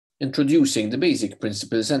introducing the basic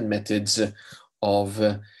principles and methods of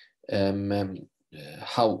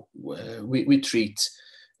how we treat,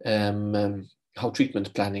 how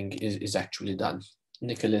treatment planning is actually done.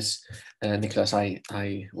 Niklas,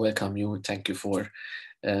 I welcome you. Thank you for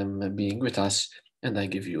being with us, and I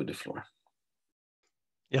give you the floor.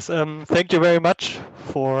 Yes, thank you very much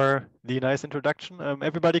for the nice introduction.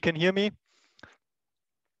 Everybody can hear me?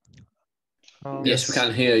 Yes, we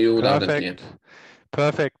can hear you loud and clear.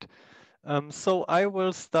 Perfect. So I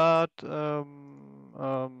will start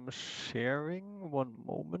sharing. One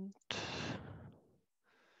moment.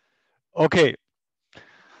 Okay.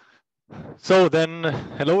 So then,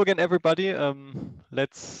 hello again, everybody.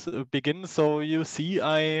 Let's begin. So you see,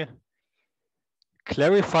 I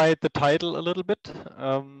clarified the title a little bit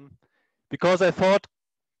because I thought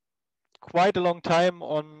quite a long time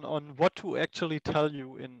on what to actually tell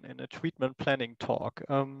you in a treatment planning talk.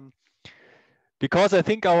 Because I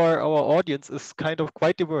think our audience is kind of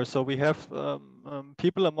quite diverse. So we have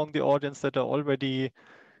people among the audience that are already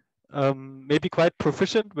maybe quite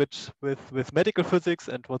proficient with medical physics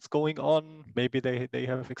and what's going on. Maybe they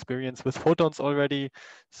have experience with photons already,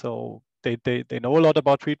 so they know a lot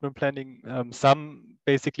about treatment planning. Some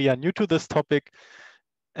basically are new to this topic,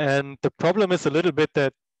 and the problem is a little bit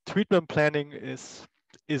that treatment planning is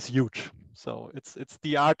huge. So it's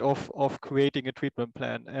the art of creating a treatment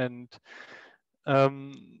plan, and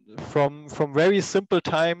from very simple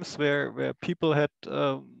times where people had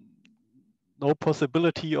no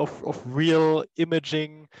possibility of real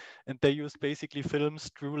imaging, and they used basically films,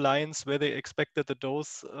 drew lines where they expected the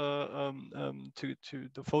dose to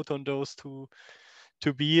the photon dose to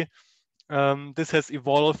be. This has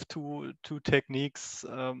evolved to techniques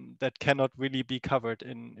that cannot really be covered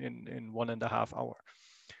in 1.5 hours.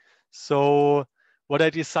 So what I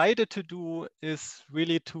decided to do is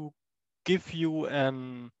really to give you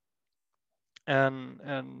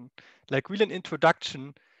like really an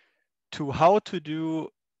introduction to how to do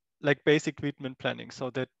like basic treatment planning, so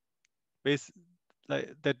that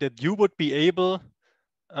that you would be able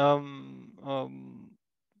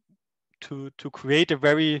to create a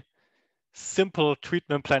very simple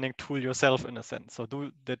treatment planning tool yourself, in a sense. So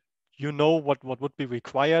that you know what would be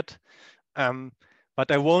required. But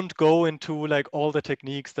I won't go into like all the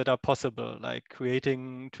techniques that are possible, like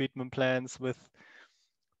creating treatment plans with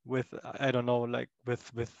I don't know, like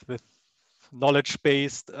with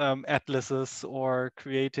knowledge-based atlases, or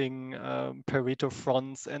creating Pareto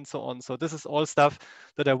fronts and so on. So this is all stuff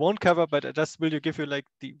that I won't cover, but I just will give you like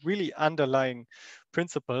the really underlying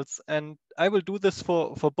principles. And I will do this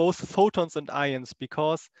for both photons and ions,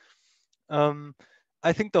 because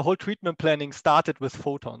I think the whole treatment planning started with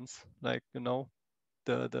photons, like, you know,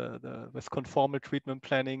 the with conformal treatment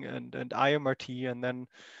planning and IMRT, and then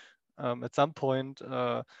at some point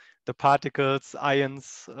the particles,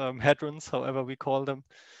 ions, hadrons, however we call them,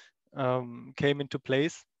 came into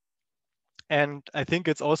place. And I think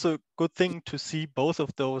it's also a good thing to see both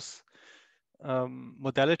of those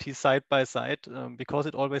modalities side by side, because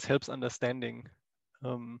it always helps understanding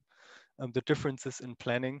the differences in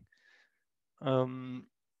planning, and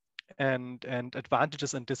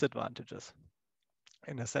advantages and disadvantages,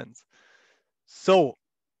 in a sense. So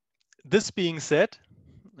this being said,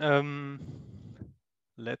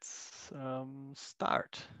 let's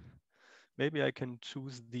start. Maybe I can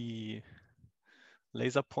choose the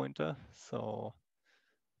laser pointer, so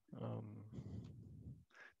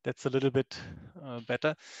that's a little bit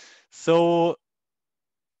better. So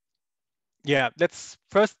yeah, let's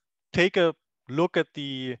first take a look at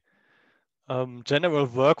the general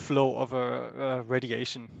workflow of a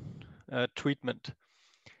radiation treatment.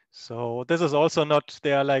 So this is also not,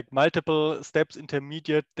 there are like multiple steps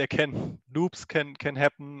intermediate, there loops can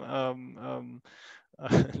happen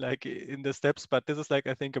like in the steps, but this is like,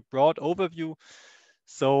 I think, a broad overview.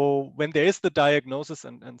 So when there is the diagnosis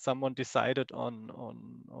and someone decided on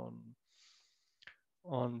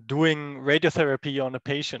doing radiotherapy on a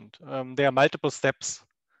patient, there are multiple steps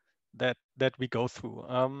that we go through.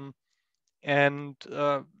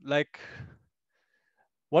 Like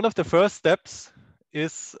one of the first steps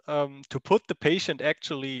is to put the patient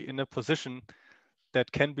actually in a position that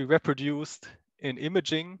can be reproduced in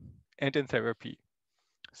imaging and in therapy.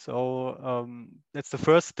 So that's the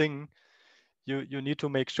first thing you need to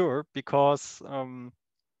make sure, because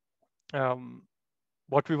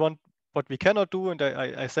what we cannot do, and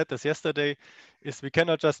I said this yesterday, is we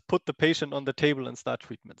cannot just put the patient on the table and start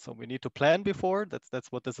treatment. So we need to plan before. That's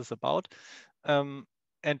what this is about, and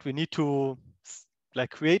we need to like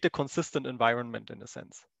create a consistent environment, in a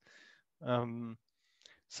sense.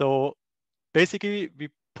 So basically, we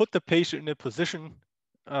put the patient in a position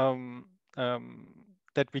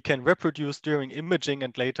that we can reproduce during imaging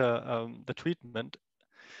and later the treatment.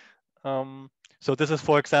 So this is,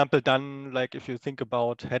 for example, done like if you think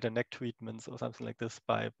about head and neck treatments or something like this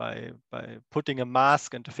by putting a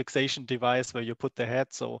mask and a fixation device where you put the head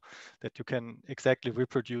so that you can exactly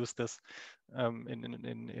reproduce this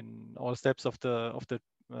in all steps of the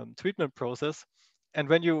treatment process. And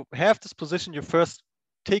when you have this position, you first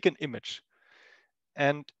take an image,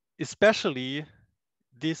 and especially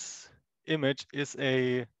this image is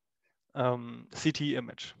a CT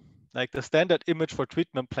image. Like the standard image for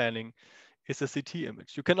treatment planning is a CT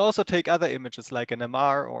image. You can also take other images like an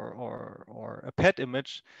MR or a PET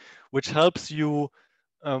image, which helps you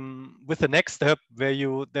with the next step where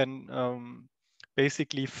you then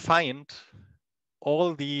basically find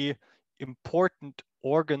all the important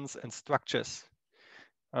organs and structures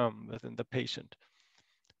within the patient.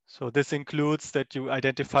 So this includes that you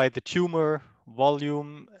identify the tumor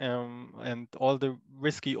volume and all the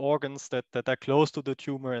risky organs that are close to the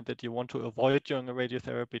tumor and that you want to avoid during a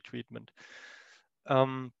radiotherapy treatment.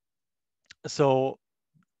 So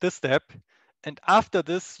this step, and after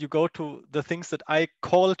this, you go to the things that I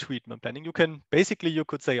call treatment planning. You can basically, you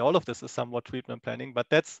could say all of this is somewhat treatment planning, but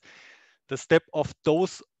that's the step of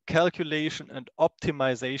dose calculation and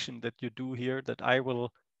optimization that you do here that I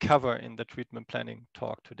will cover in the treatment planning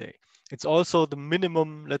talk today. It's also the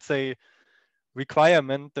minimum, let's say,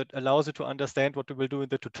 requirement that allows you to understand what we will do in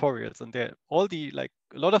the tutorials. And there, all the, like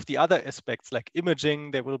a lot of the other aspects like imaging,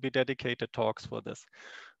 there will be dedicated talks for this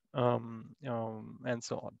and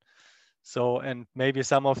so on. So, and maybe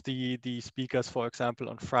some of the speakers, for example,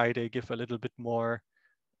 on Friday give a little bit more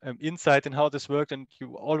insight in how this worked, and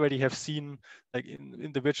you already have seen like in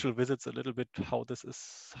individual visits a little bit how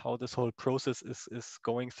this whole process is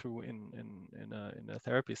going through in a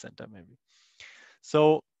therapy center maybe.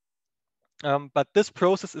 So but this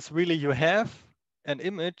process is really, you have an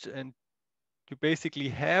image and you basically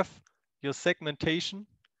have your segmentation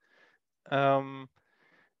and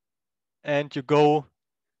you go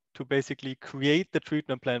to basically create the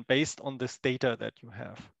treatment plan based on this data that you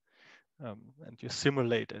have and you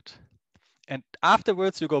simulate it. And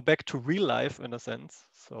afterwards, you go back to real life in a sense.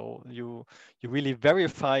 So you really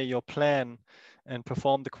verify your plan and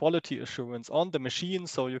perform the quality assurance on the machine.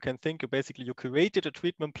 So you can think you created a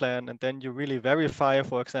treatment plan and then you really verify,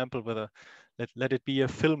 for example, with a let it be a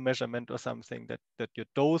film measurement or something that your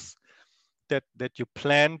dose that you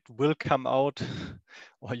planned will come out,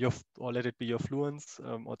 or let it be your fluence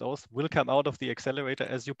or those will come out of the accelerator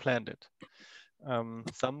as you planned it.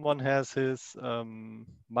 Someone has his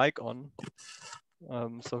mic on.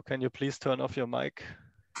 So can you please turn off your mic?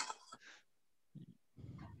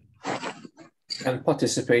 And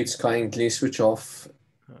participants kindly switch off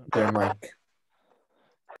their mic.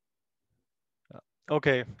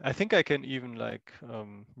 Okay, I think I can even like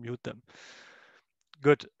mute them.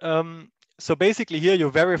 Good. So basically here you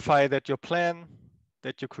verify that your plan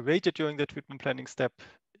that you created during the treatment planning step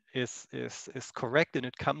is correct and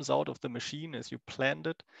it comes out of the machine as you planned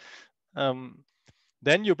it.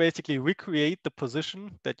 Then you basically recreate the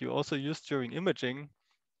position that you also used during imaging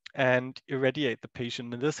and irradiate the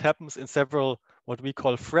patient. And this happens in several what we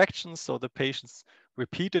call fractions. So the patient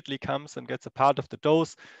repeatedly comes and gets a part of the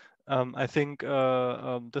dose. I think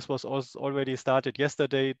this was also already started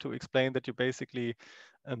yesterday to explain that you basically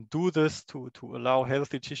do this to allow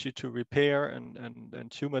healthy tissue to repair,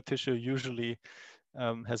 and tumor tissue usually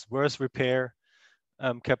has worse repair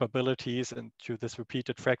capabilities, and through this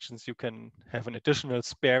repeated fractions you can have an additional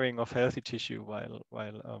sparing of healthy tissue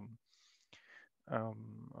while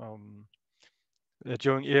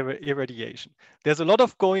during irradiation. There's a lot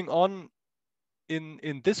of going on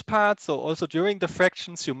in this part. So also during the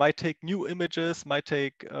fractions, you might take new images, might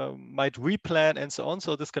replan and so on.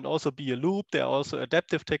 So this can also be a loop. There are also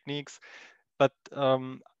adaptive techniques, but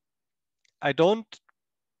I don't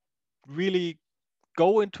really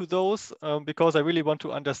go into those because I really want you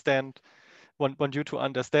to understand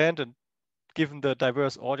and given the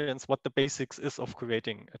diverse audience, what the basics is of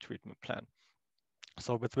creating a treatment plan.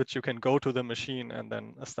 So with which you can go to the machine and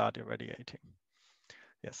then start irradiating.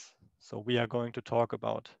 Yes, so we are going to talk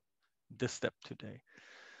about this step today.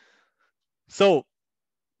 So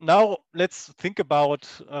now let's think about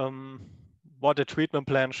what a treatment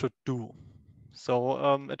plan should do. So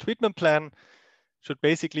a treatment plan should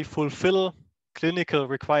basically fulfill clinical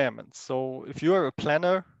requirements. So if you are a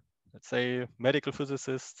planner, let's say medical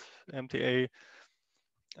physicist, MTA,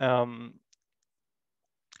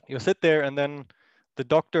 you sit there and then the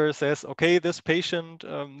doctor says, okay, this patient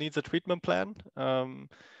needs a treatment plan.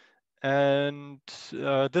 And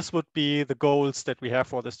this would be the goals that we have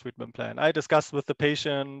for this treatment plan. I discussed with the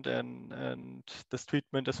patient, and this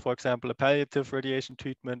treatment is, for example, a palliative radiation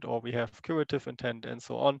treatment, or we have curative intent, and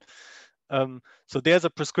so on. So there's a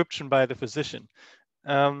prescription by the physician.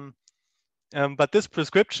 But this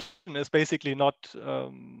prescription is basically not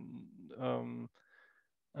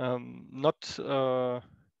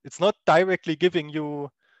it's not directly giving you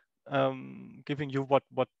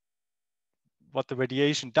what the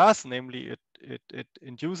radiation does, namely it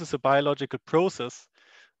induces a biological process.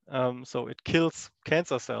 So it kills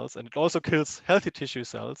cancer cells, and it also kills healthy tissue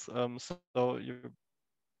cells. So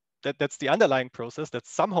that's the underlying process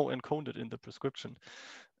that's somehow encoded in the prescription.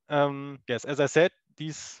 Yes, as I said,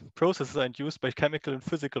 these processes are induced by chemical and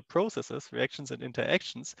physical processes, reactions and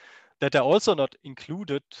interactions that are also not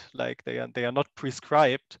included, like they are not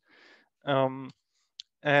prescribed. And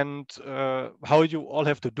how you all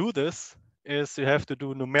have to do this is you have to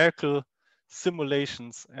do numerical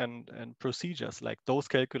simulations and procedures like dose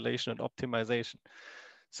calculation and optimization.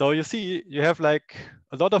 So you see, you have like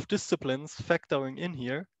a lot of disciplines factoring in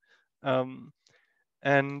here.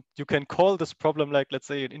 And you can call this problem, like, let's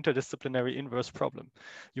say, an interdisciplinary inverse problem.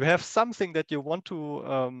 You have something that you want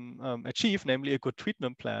to achieve, namely a good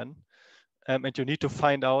treatment plan. And you need to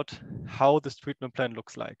find out how this treatment plan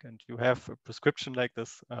looks like. And you have a prescription like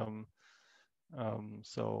this.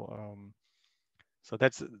 So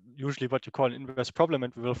that's usually what you call an inverse problem.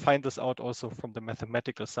 And we will find this out also from the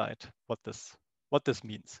mathematical side, what this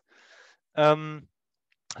means.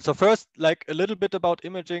 So first, like a little bit about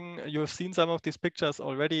imaging. You've seen some of these pictures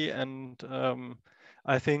already, and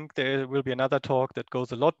I think there will be another talk that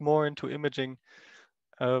goes a lot more into imaging.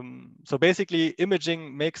 So basically,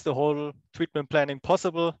 imaging makes the whole treatment planning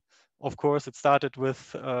possible. Of course, it started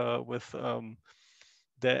with the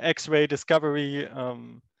X-ray discovery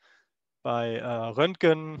by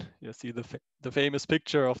Röntgen. You see the famous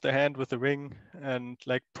picture of the hand with the ring, and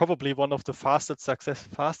like probably one of the fastest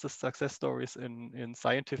success stories in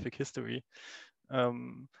scientific history.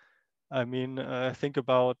 I mean, think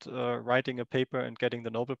about writing a paper and getting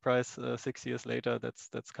the Nobel Prize 6 years later.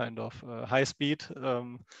 That's kind of high speed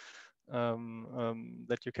that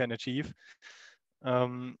you can achieve.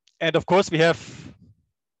 And of course,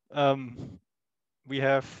 um, we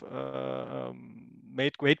have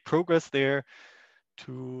made great progress there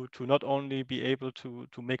to not only be able to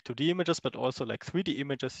make 2D images, but also like 3D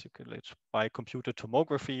images. You can like by computer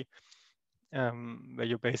tomography, where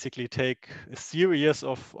you basically take a series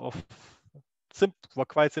of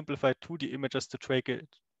quite simplified 2D images to create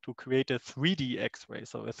a 3D X-ray,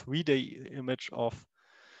 so a 3D image of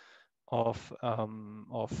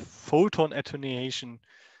photon attenuation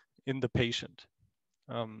in the patient.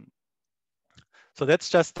 So that's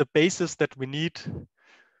just the basis that we need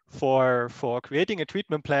for creating a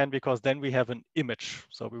treatment plan, because then we have an image.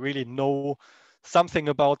 So we really know something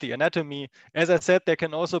about the anatomy. As I said, there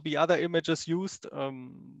can also be other images used,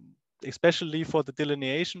 especially for the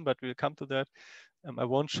delineation, but we'll come to that. I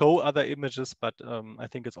won't show other images, but I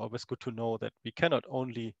think it's always good to know that we cannot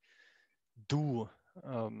only do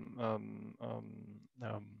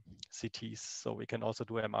CTs, so we can also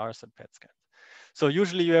do MRs and PET scans. So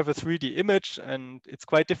usually you have a 3D image, and it's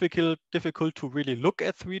quite difficult to really look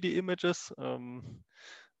at 3D images.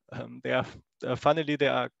 Funnily, they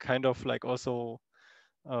are kind of like also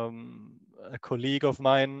a colleague of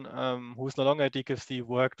mine who's no longer at DKFC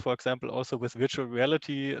worked, for example, also with virtual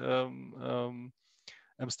reality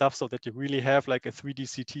stuff, so that you really have like a 3D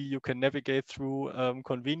CT you can navigate through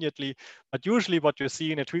conveniently. But usually what you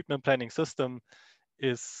see in a treatment planning system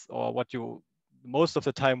is, or what you most of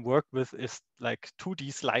the time work with, is like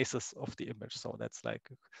 2D slices of the image. So that's like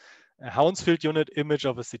a Hounsfield unit image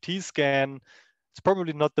of a CT scan. It's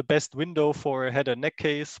probably not the best window for a head and neck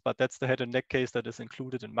case, but that's the head and neck case that is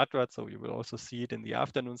included in MATRAD. So you will also see it in the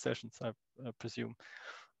afternoon sessions, I presume.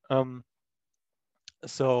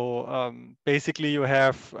 Basically you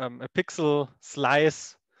have a pixel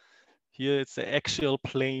slice. Here it's the axial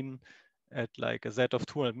plane at like a Z of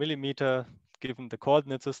 200 millimeter, given the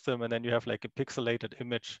coordinate system. And then you have like a pixelated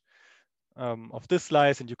image of this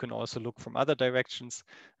slice, and you can also look from other directions.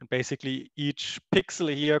 And basically each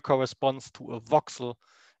pixel here corresponds to a voxel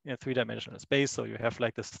in a 3-dimensional space. So you have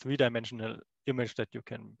like this 3-dimensional image that you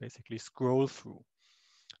can basically scroll through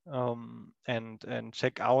and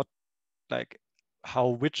check out like how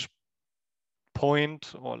which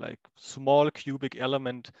point or like small cubic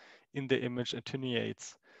element in the image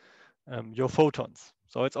attenuates your photons.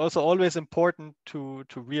 So it's also always important to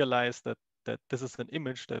realize that this is an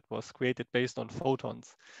image that was created based on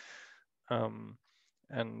photons.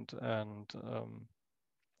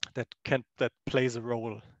 that plays a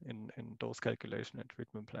role in dose calculation and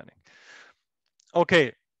treatment planning.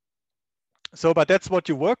 Okay, so but that's what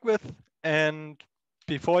you work with, and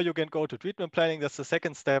before you can go to treatment planning, that's the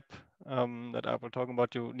second step that I will talk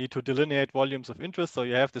about. You need to delineate volumes of interest. So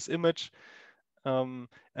you have this image, and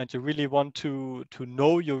you really want to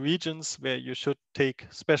know your regions where you should take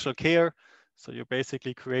special care. So you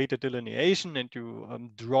basically create a delineation and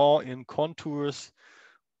you draw in contours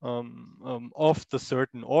of the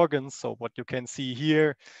certain organs. So what you can see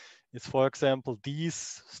here is, for example,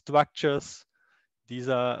 these structures. These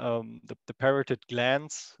are the parotid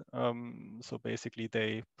glands. So basically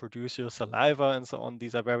they produce your saliva and so on.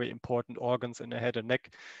 These are very important organs in a head and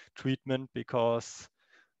neck treatment because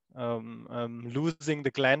losing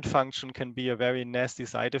the gland function can be a very nasty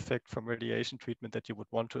side effect from radiation treatment that you would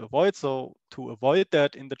want to avoid. So to avoid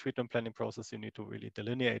that in the treatment planning process, you need to really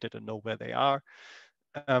delineate it and know where they are.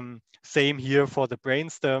 Same here for the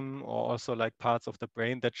brainstem, or also like parts of the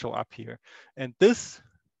brain that show up here. And this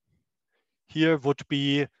here would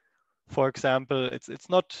be, for example, it's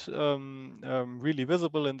not really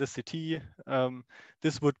visible in the CT.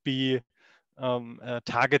 This would be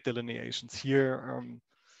target delineations here.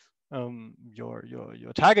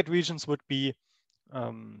 Your target regions would be,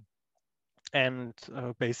 and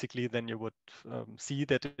basically then you would see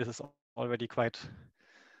that it is already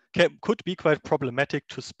could be quite problematic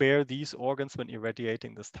to spare these organs when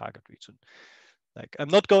irradiating this target region. Like, I'm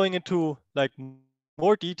not going into like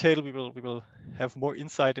more detail. We will have more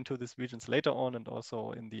insight into these regions later on, and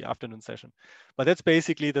also in the afternoon session. But that's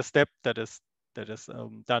basically the step that is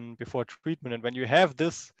done before treatment. And when you have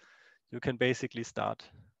this, you can basically start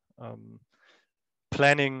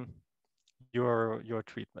planning your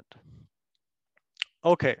treatment.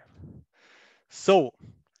 Okay, so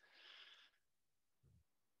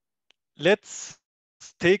let's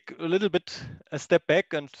take a little bit a step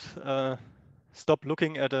back and stop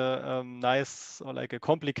looking at a nice or like a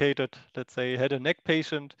complicated, let's say, head and neck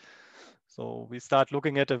patient. So we start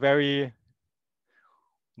looking at a very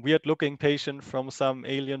weird looking patient from some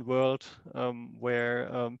alien world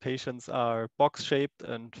where patients are box shaped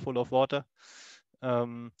and full of water.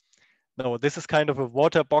 No, this is kind of a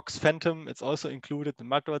water box phantom. It's also included in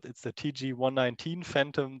MATROT. It's the TG119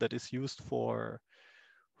 phantom that is used for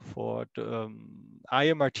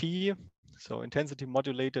IMRT, so intensity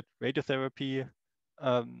modulated radiotherapy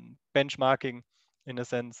benchmarking in a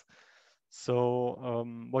sense. So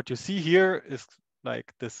what you see here is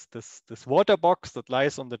like this water box that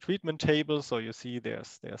lies on the treatment table. So you see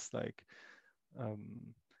there's like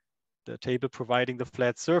the table providing the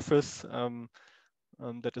flat surface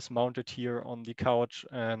that is mounted here on the couch,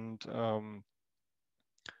 and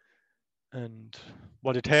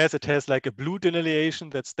what it has like a blue delineation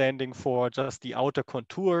that's standing for just the outer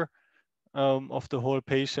contour of the whole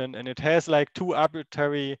patient, and it has like two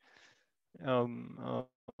arbitrary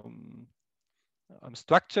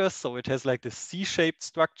structures. So it has like this C-shaped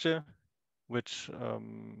structure, which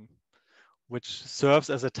serves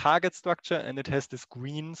as a target structure, and it has this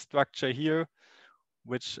green structure here,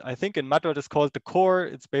 which I think in MATROT is called the core.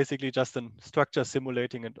 It's basically just a structure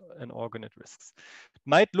simulating an organ at risks. It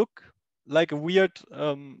might look like a weird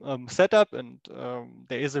setup, and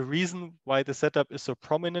there is a reason why the setup is so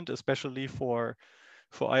prominent, especially for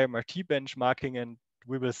IMRT benchmarking, and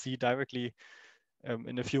we will see directly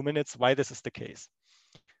in a few minutes why this is the case.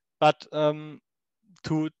 But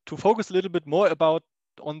to focus a little bit more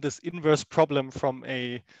on this inverse problem from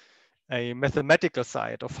a mathematical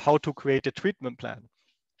side of how to create a treatment plan.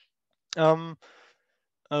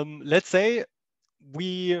 Let's say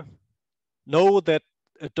we know that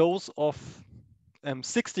a dose of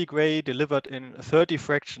 60 gray delivered in 30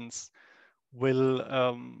 fractions will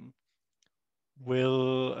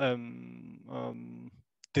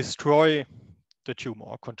destroy the tumor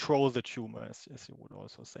or control the tumor, as you would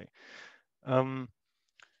also say.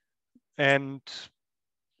 And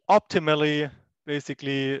optimally,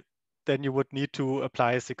 basically, then you would need to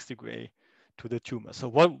apply 60 gray to the tumor. So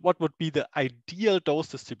what would be the ideal dose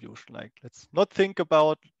distribution? Like, let's not think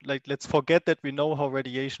about, like, let's forget that we know how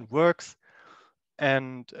radiation works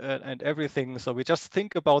and everything. So we just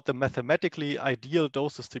think about the mathematically ideal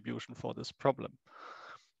dose distribution for this problem.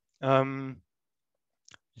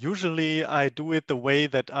 Usually I do it the way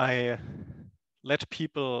that I let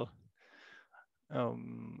people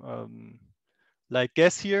like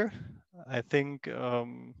guess here. I think,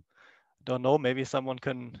 don't know, maybe someone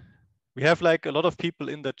can, we have like a lot of people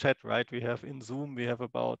in the chat, right? We have in Zoom, we have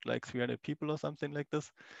about like 300 people or something like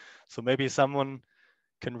this. So maybe someone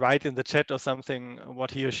can write in the chat or something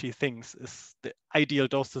what he or she thinks is the ideal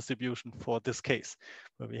dose distribution for this case,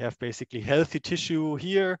 where we have basically healthy tissue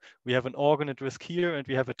here, we have an organ at risk here, and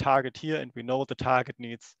we have a target here, and we know the target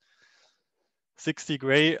needs 60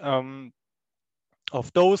 gray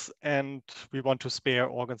of dose, and we want to spare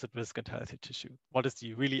organs at risk and healthy tissue. What is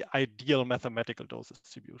the really ideal mathematical dose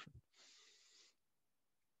distribution?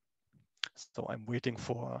 So I'm waiting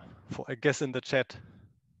for a guess in the chat.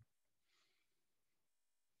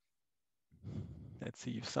 Let's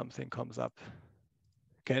see if something comes up.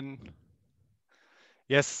 Again,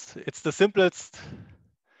 yes, it's the simplest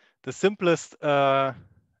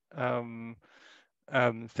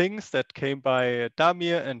things that came by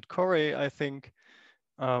Damir and Corey, I think.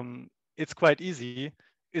 It's quite easy.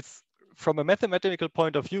 It's from a mathematical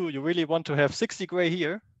point of view, you really want to have 60 gray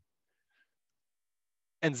here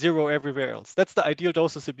and 0 everywhere else. That's the ideal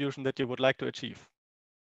dose distribution that you would like to achieve.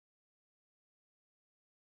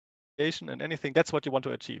 And anything, that's what you want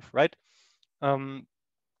to achieve, right?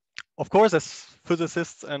 Of course, as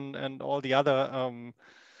physicists and all the other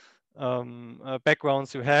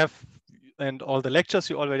backgrounds you have and all the lectures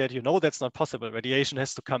you already had, you know that's not possible. Radiation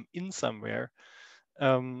has to come in somewhere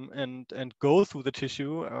and go through the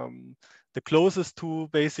tissue. The closest to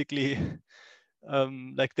basically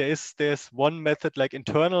like there's one method like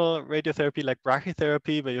internal radiotherapy, like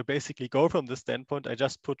brachytherapy, where you basically go from the standpoint, I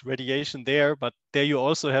just put radiation there, but there you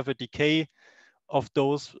also have a decay of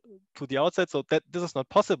dose to the outside. So that this is not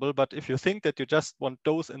possible, but if you think that you just want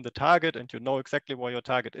dose in the target and you know exactly where your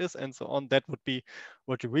target is and so on, that would be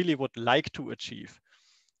what you really would like to achieve.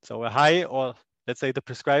 So a high, or let's say the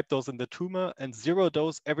prescribed dose in the tumor and 0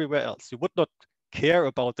 dose everywhere else. You would not care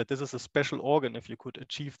about that this is a special organ if you could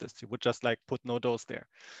achieve this. You would just like put no dose there.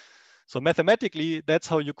 So mathematically, that's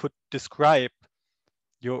how you could describe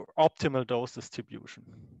your optimal dose distribution.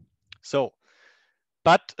 So,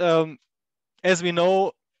 but as we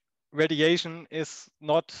know, radiation is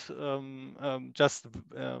not just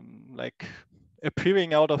like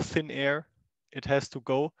appearing out of thin air. It has to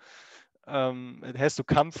go. It has to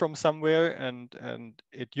come from somewhere, and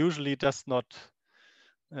it usually does not,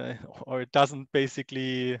 or it doesn't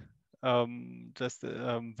basically just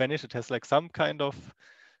vanish. It has like some kind of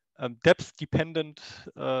depth-dependent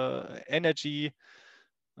energy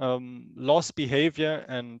loss behavior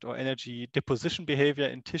and or energy deposition behavior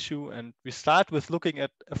in tissue. And we start with looking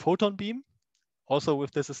at a photon beam. Also,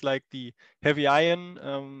 if this is like the heavy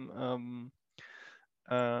ion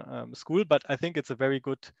school, but I think it's a very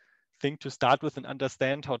good thing to start with and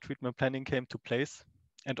understand how treatment planning came to place,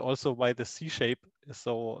 and also why the C shape is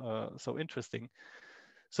so interesting.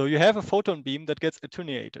 So you have a photon beam that gets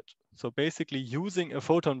attenuated. So basically, using a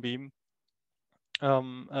photon beam,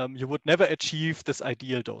 you would never achieve this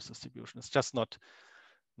ideal dose distribution. It's just not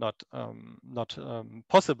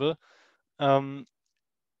possible.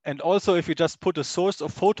 And also, if you just put a source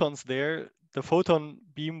of photons there, the photon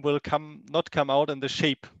beam will not come out in the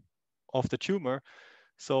shape of the tumor.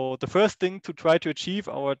 So the first thing to try to achieve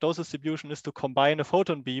our dose distribution is to combine a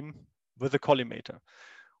photon beam with a collimator,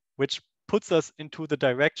 which puts us into the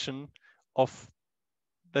direction of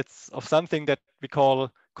something that we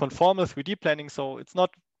call conformal 3D planning. So it's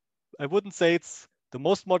not, I wouldn't say it's the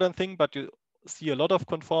most modern thing, but you see a lot of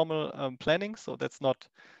conformal planning. So that's not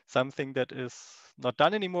something that is not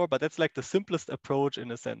done anymore, but that's like the simplest approach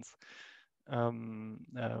in a sense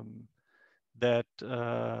that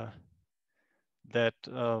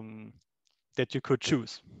you could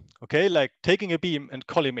choose. Okay, like taking a beam and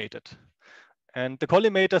collimate it. And the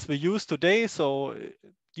collimators we use today, so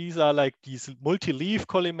these are like these multi-leaf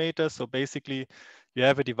collimators. So basically, you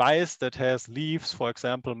have a device that has leaves, for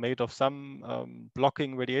example, made of some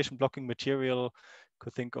radiation blocking material.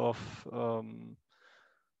 Could think of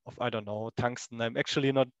I don't know, tungsten. I'm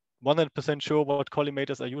actually not 100% sure what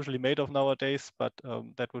collimators are usually made of nowadays, but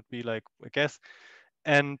that would be like a guess.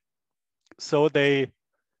 And so they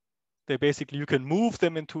basically, you can move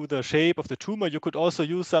them into the shape of the tumor. You could also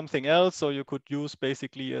use something else. So you could use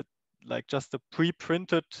basically like just a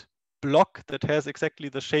pre-printed block that has exactly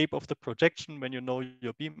the shape of the projection when you know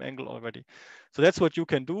your beam angle already. So that's what you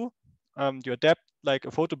can do. You adapt like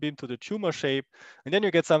a photo beam to the tumor shape, and then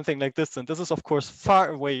you get something like this. And this is of course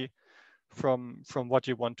far away from what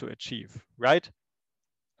you want to achieve, right?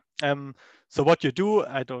 So what you do,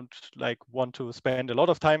 I don't want to spend a lot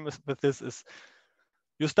of time with this, is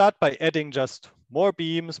you start by adding just more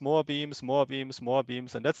beams, more beams, more beams, more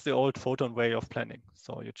beams, and that's the old photon way of planning.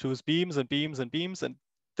 So you choose beams and beams and beams, and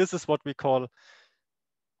this is what we call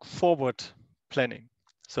forward planning.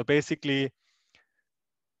 So basically,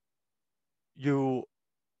 you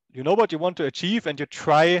know what you want to achieve, and you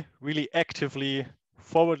try really actively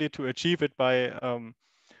straightforwardly to achieve it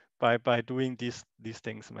by doing these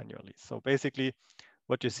things manually. So basically,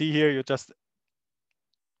 what you see here, you just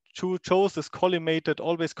chose this collimated,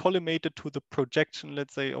 always collimated to the projection,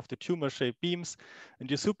 let's say, of the tumor-shaped beams,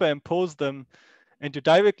 and you superimpose them, and you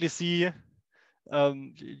directly see,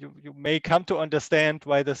 you may come to understand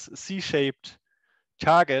why this C-shaped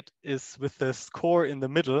target is with this core in the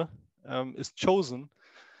middle is chosen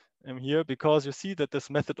here, because you see that this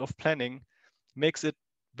method of planning makes it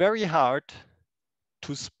very hard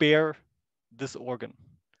to spare this organ.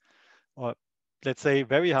 Or let's say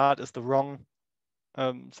very hard is the wrong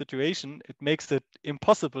situation. It makes it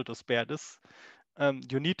impossible to spare this.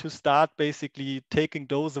 You need to start basically taking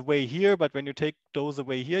those away here, but when you take those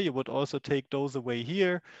away here, you would also take those away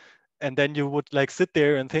here. And then you would like sit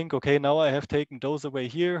there and think, okay, now I have taken those away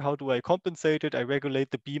here. How do I compensate it? I regulate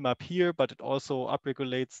the beam up here, but it also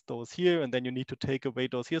upregulates those here. And then you need to take away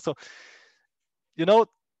those here. So, you know,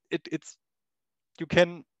 it's, you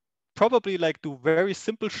can probably like do very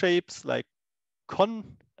simple shapes like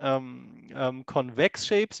convex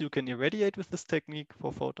shapes you can irradiate with this technique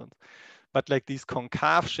for photons. But like these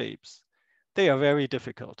concave shapes, they are very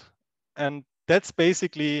difficult. And that's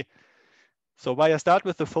basically, so why I start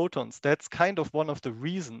with the photons, that's kind of one of the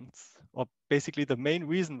reasons, or basically the main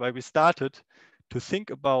reason why we started to think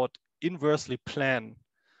about inversely plan.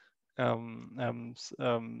 On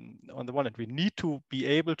the one hand, we need to be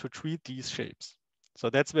able to treat these shapes. So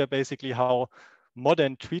that's where basically how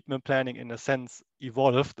modern treatment planning in a sense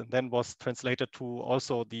evolved, and then was translated to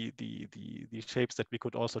also the shapes that we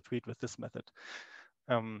could also treat with this method.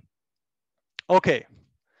 Okay,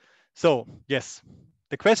 so yes,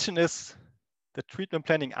 the question is, the treatment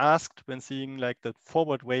planning asked when seeing like the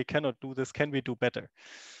forward way cannot do this, can we do better?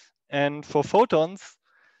 And for photons,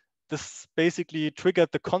 this basically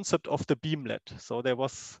triggered the concept of the beamlet. So there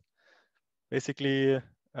was basically,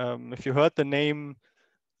 if you heard the name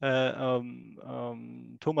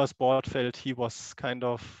Thomas Bordfeld, he was kind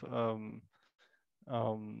of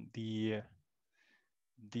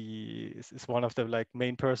is one of the like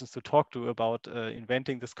main persons to talk to about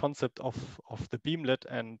inventing this concept of the beamlet,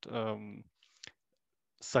 and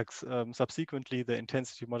subsequently the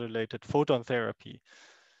intensity modulated photon therapy.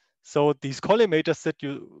 So these collimators that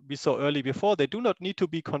we saw early before, they do not need to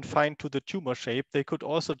be confined to the tumor shape. They could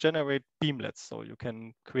also generate beamlets. So you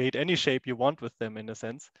can create any shape you want with them in a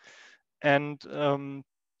sense. And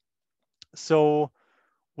so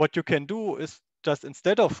what you can do is just,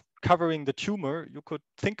 instead of covering the tumor, you could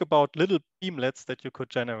think about little beamlets that you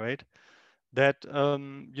could generate that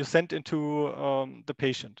you send into the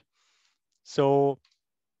patient. So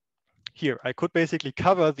here, I could basically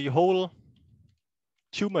cover the whole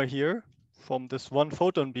tumor here from this one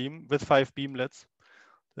photon beam with 5 beamlets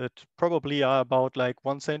that probably are about like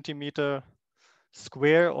 1 centimeter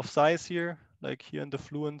square of size here, like here in the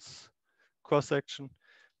fluence cross section.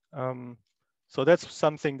 So that's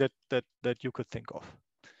something that you could think of.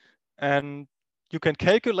 And you can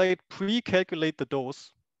pre-calculate the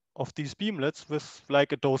dose of these beamlets with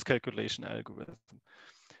like a dose calculation algorithm.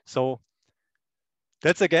 So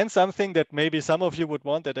that's again something that maybe some of you would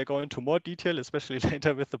want that I go into more detail, especially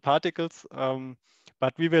later with the particles.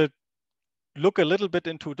 But we will look a little bit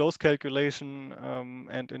into dose calculation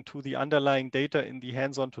and into the underlying data in the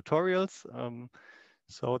hands-on tutorials.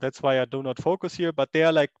 So that's why I do not focus here, but there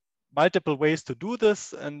are like multiple ways to do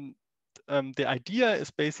this. And the idea is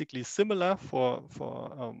basically similar or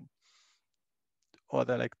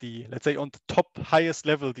let's say on the top highest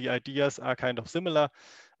level, the ideas are kind of similar.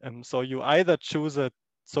 So you either choose a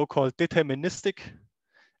so-called deterministic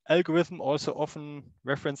algorithm, also often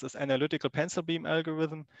referenced as analytical pencil beam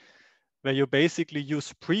algorithm, where you basically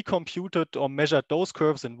use pre-computed or measured dose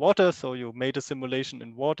curves in water. So you made a simulation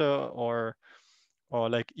in water, or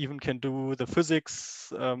like even can do the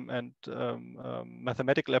physics and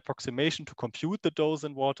mathematical approximation to compute the dose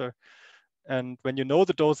in water. And when you know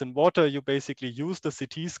the dose in water, you basically use the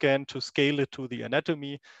CT scan to scale it to the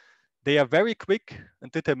anatomy. They are very quick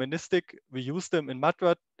and deterministic. We use them in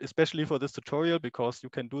MATRAD, especially for this tutorial, because you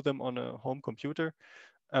can do them on a home computer,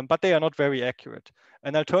 but they are not very accurate.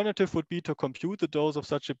 An alternative would be to compute the dose of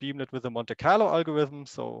such a beamlet with a Monte Carlo algorithm.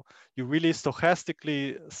 So you really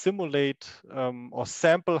stochastically simulate or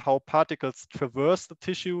sample how particles traverse the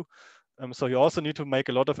tissue. So you also need to make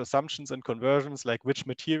a lot of assumptions and conversions, like which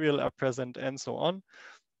material are present and so on.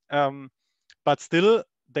 But still,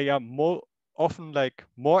 they are more often like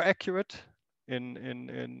more accurate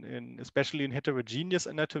in especially in heterogeneous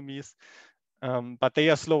anatomies. But they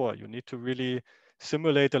are slower. You need to really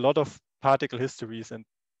simulate a lot of particle histories, and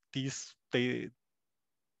these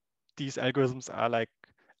algorithms are like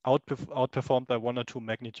outperformed by 1 or 2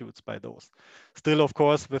 magnitudes by those. Still, of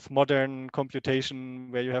course, with modern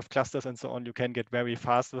computation where you have clusters and so on, you can get very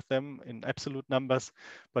fast with them in absolute numbers,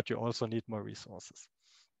 but you also need more resources.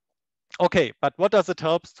 Okay, but what does it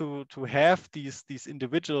help to have these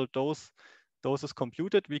individual doses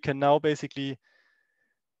computed? We can now basically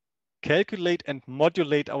calculate and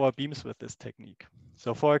modulate our beams with this technique.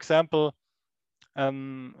 So for example,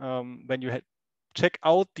 when you check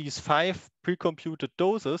out these 5 pre-computed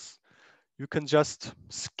doses, you can just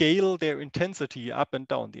scale their intensity up and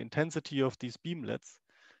down, the intensity of these beamlets,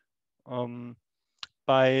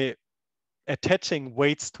 by attaching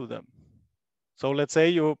weights to them. So let's say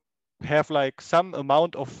you have like some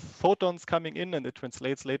amount of photons coming in, and it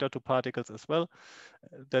translates later to particles as well,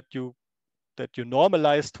 that you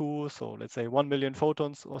normalize to. So let's say 1 million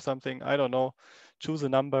photons or something, I don't know, choose a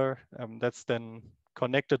number that's then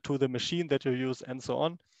connected to the machine that you use and so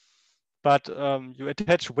on. But you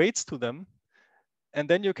attach weights to them, and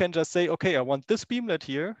then you can just say, okay, I want this beamlet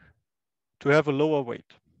here to have a lower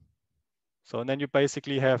weight. So and then you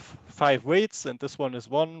basically have 5 weights, and this one is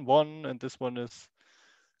 1, 1, and this one is,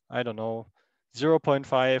 I don't know,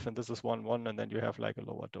 0.5, and this is 1, 1, and then you have like a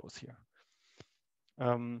lower dose here.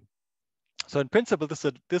 So in principle,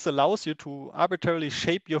 this allows you to arbitrarily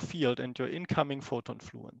shape your field and your incoming photon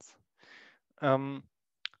fluence.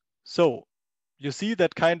 So you see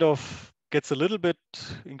that kind of gets a little bit,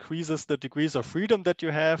 increases the degrees of freedom that you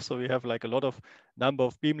have. So you have like a lot of number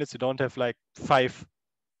of beamlets. You don't have like 5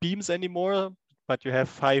 beams anymore, but you have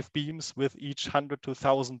 5 beams with each 100 to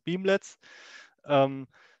 1,000 beamlets.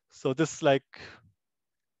 So this like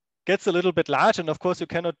gets a little bit large, and of course you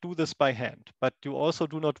cannot do this by hand, but you also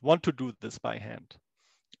do not want to do this by hand.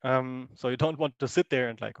 So you don't want to sit there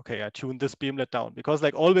and like, okay, I tune this beamlet down, because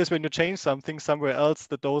like always when you change something somewhere else,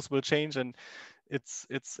 the dose will change, and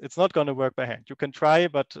it's not going to work by hand. You can try,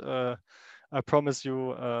 but I promise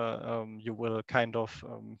you, you will kind of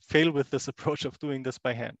fail with this approach of doing this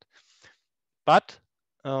by hand. But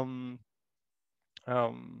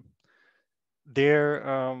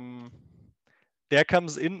there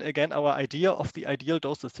comes in again our idea of the ideal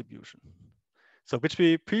dose distribution. So which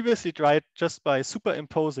we previously tried just by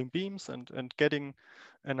superimposing beams and getting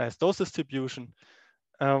a nice dose distribution.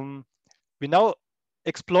 We now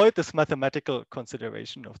exploit this mathematical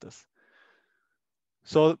consideration of this.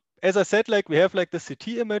 So as I said, like we have like the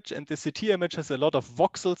CT image, and the CT image has a lot of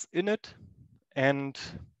voxels in it, and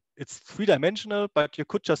it's 3-dimensional, but you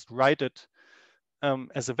could just write it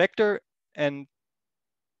as a vector, and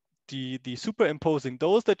the superimposing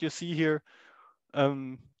those that you see here,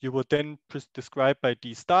 you would then describe by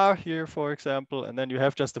d star here, for example, and then you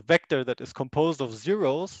have just a vector that is composed of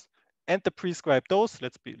zeros and the prescribed dose,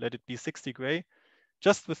 let it be 60 gray,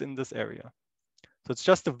 just within this area. So it's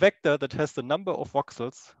just a vector that has the number of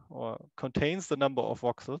voxels, or contains the number of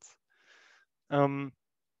voxels, and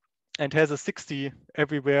has a 60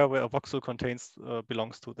 everywhere where a voxel contains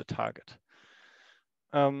belongs to the target.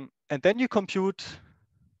 And then you compute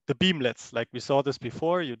the beamlets, like we saw this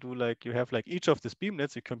before. You do like, you have like each of these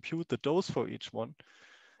beamlets, you compute the dose for each one,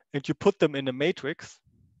 and you put them in a matrix.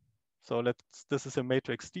 So this is a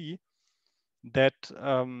matrix D that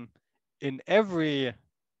in every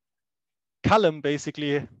column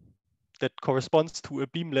basically that corresponds to a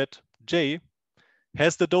beamlet J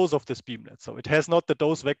has the dose of this beamlet. So it has not the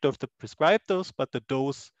dose vector of the prescribed dose, but the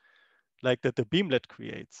dose like that the beamlet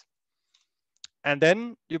creates. And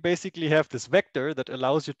then you basically have this vector that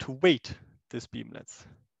allows you to weight these beamlets.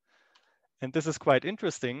 And this is quite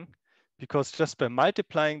interesting, because just by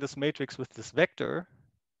multiplying this matrix with this vector,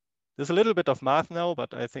 there's a little bit of math now,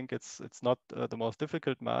 but I think it's not the most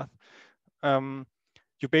difficult math.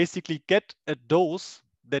 You basically get a dose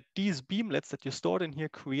that these beamlets that you stored in here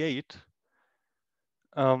create,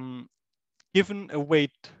 given a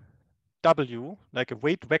weight W, like a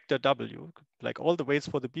weight vector W, like all the weights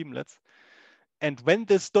for the beamlets. And when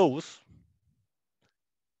this dose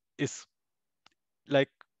is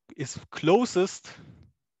closest,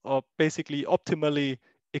 or basically optimally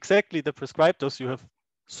exactly the prescribed dose, you have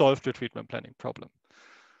solved your treatment planning problem.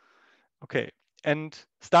 Okay, and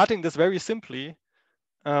starting this very simply,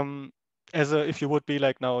 if you would be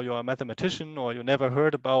like, now you're a mathematician, or you never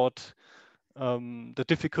heard about the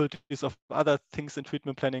difficulties of other things in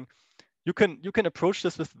treatment planning, you can approach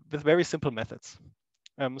this with very simple methods.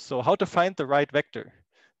 So how to find the right vector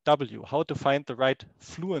W, how to find the right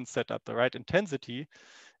fluence setup, the right intensity,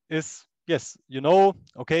 is, yes,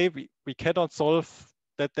 okay, we cannot solve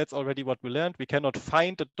that. That's already what we learned. We cannot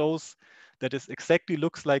find a dose that is exactly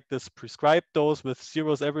looks like this prescribed dose with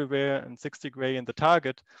zeros everywhere and 60 gray in the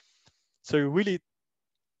target. So you really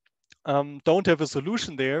don't have a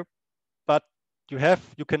solution there, but you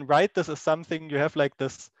can write this as something. You have like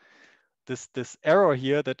this error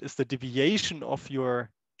here that is the deviation of your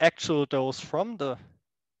actual dose from the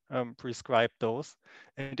prescribed dose.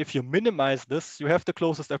 And if you minimize this, you have the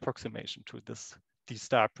closest approximation to this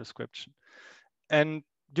D-star prescription. And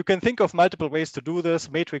you can think of multiple ways to do this,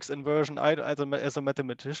 matrix inversion as a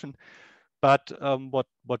mathematician. But what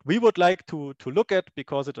we would like to look at,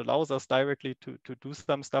 because it allows us directly to do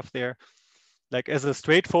some stuff there, like as a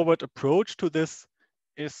straightforward approach to this,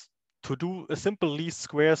 is to do a simple least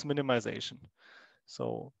squares minimization.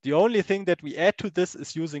 So the only thing that we add to this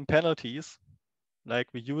is using penalties. Like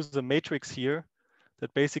we use a matrix here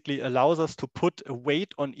that basically allows us to put a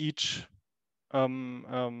weight on each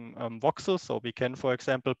voxel. So we can, for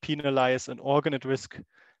example, penalize an organ at risk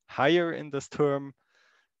higher in this term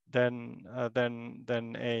than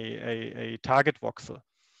a target voxel.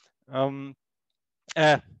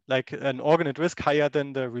 Like an organ at risk higher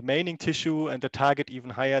than the remaining tissue and the target even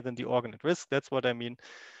higher than the organ at risk. That's what I mean.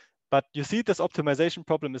 But you see, this optimization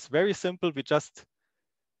problem is very simple. We just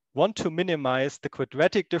want to minimize the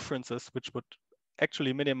quadratic differences, which would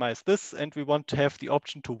actually minimize this, and we want to have the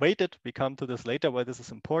option to weight it. We come to this later why this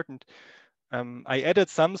is important. I added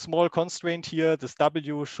some small constraint here. This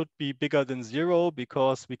W should be bigger than 0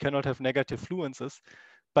 because we cannot have negative fluences.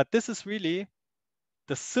 But this is really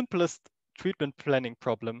the simplest treatment planning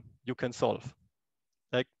problem you can solve.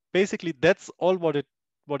 Like basically that's all what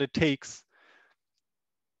it takes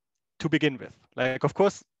to begin with. Like, of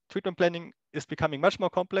course, treatment planning is becoming much more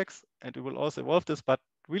complex and we will also evolve this, but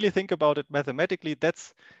really think about it mathematically.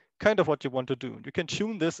 That's kind of what you want to do. You can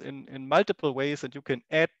tune this in multiple ways and you can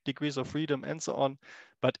add degrees of freedom and so on.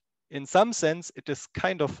 But in some sense, it is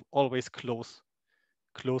kind of always close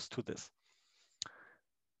to this.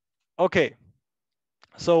 Okay,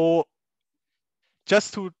 so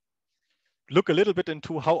just to look a little bit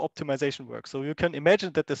into how optimization works. So you can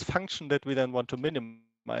imagine that this function that we then want to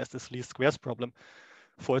minimize, this least squares problem,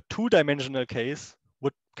 for a two-dimensional case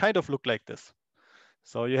would kind of look like this.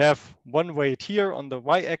 So you have one weight here on the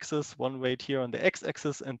y-axis, one weight here on the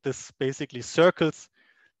x-axis, and this basically circles,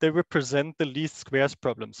 they represent the least squares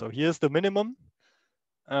problem. So here's the minimum.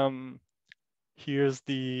 Here's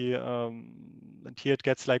the, and here it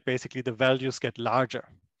gets like basically the values get larger.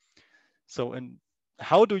 So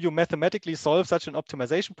how do you mathematically solve such an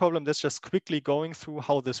optimization problem? That's just quickly going through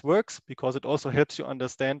how this works, because it also helps you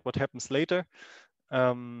understand what happens later.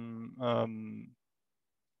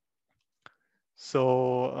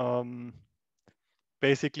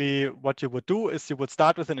 Basically what you would do is you would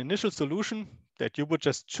start with an initial solution that you would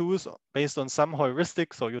just choose based on some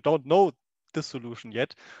heuristic. So you don't know this solution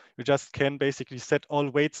yet. You just can basically set all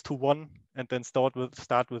weights to 1 and then start with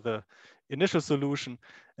the initial solution.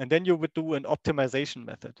 And then you would do an optimization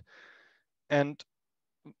method. And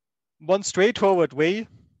one straightforward way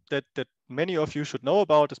that many of you should know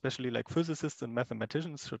about, especially like physicists and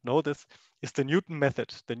mathematicians should know this, is the Newton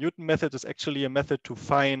method. The Newton method is actually a method to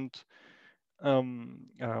find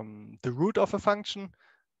the root of a function.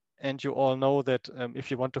 And you all know that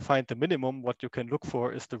if you want to find the minimum, what you can look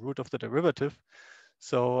for is the root of the derivative.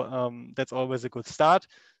 So that's always a good start.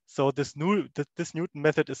 So this Newton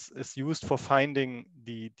method is used for finding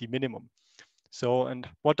the minimum. So, and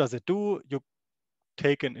what does it do? You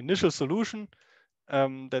take an initial solution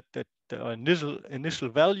that the initial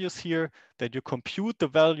values here, that you compute the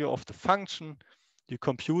value of the function, you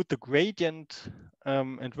compute the gradient,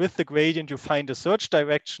 and with the gradient you find a search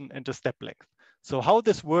direction and a step length. So how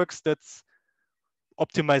this works, that's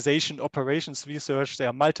optimization, operations research. There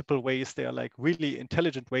are multiple ways. There are like really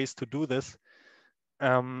intelligent ways to do this.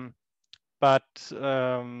 But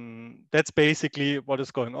that's basically what is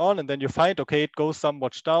going on. And then you find, okay, it goes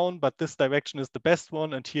somewhat down, but this direction is the best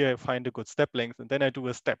one. And here I find a good step length. And then I do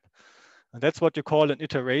a step. And that's what you call an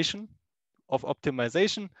iteration of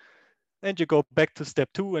optimization. And you go back to step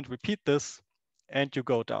 2 and repeat this, and you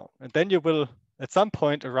go down. And then you will, at some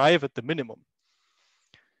point, arrive at the minimum.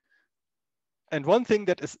 And one thing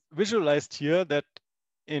that is visualized here, that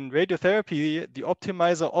in radiotherapy, the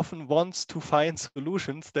optimizer often wants to find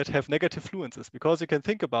solutions that have negative fluences, because you can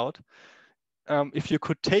think about if you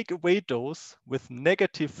could take away dose with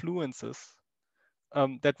negative fluences,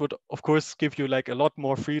 that would of course give you like a lot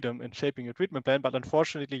more freedom in shaping your treatment plan, but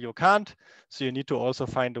unfortunately you can't. So you need to also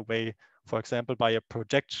find a way, for example, by a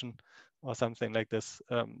projection or something like this,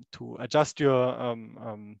 to adjust your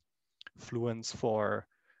fluence for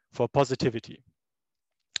positivity.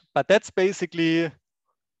 But that's basically,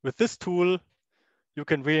 with this tool, you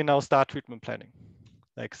can really now start treatment planning,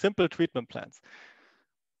 like simple treatment plans.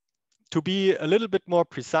 To be a little bit more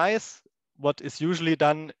precise, what is usually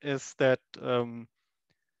done is that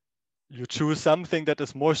you choose something that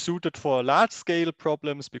is more suited for large scale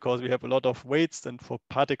problems because we have a lot of weights, and for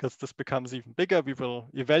particles this becomes even bigger. We will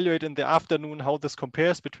evaluate in the afternoon how this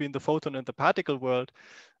compares between the photon and the particle world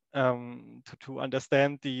to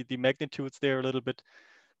understand the magnitudes there a little bit.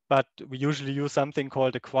 But we usually use something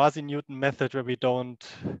called a quasi-Newton method, where we don't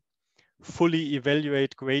fully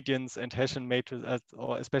evaluate gradients and Hessian matrix,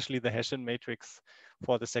 or especially the Hessian matrix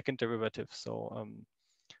for the second derivative. So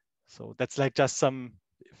that's like just some,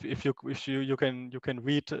 if you can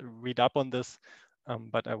read up on this,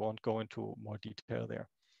 but I won't go into more detail there.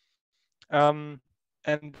 And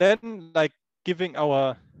then, like, giving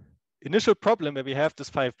our initial problem where we have these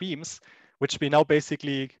 5 beams, which we now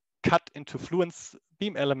basically cut into fluence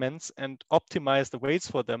beam elements and optimize the weights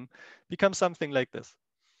for them, becomes something like this.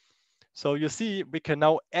 So you see, we can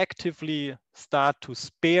now actively start to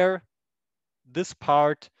spare this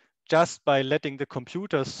part just by letting the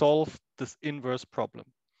computer solve this inverse problem.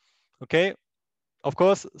 Okay, of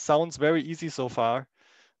course, sounds very easy so far.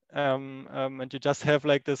 And you just have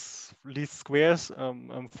like this least squares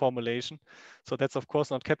formulation. So that's of course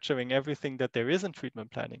not capturing everything that there is in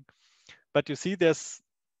treatment planning. But you see, there's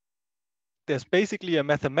basically a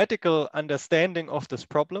mathematical understanding of this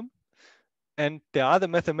problem, and there are the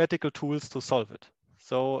mathematical tools to solve it.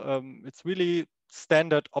 So it's really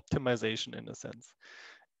standard optimization in a sense.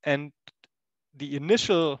 And the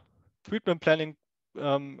initial treatment planning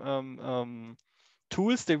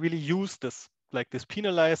tools, they really use this, like this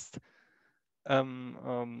penalized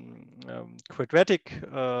quadratic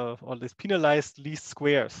or this penalized least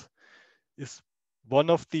squares is one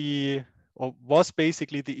of the, or was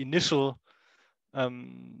basically the initial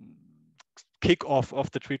kickoff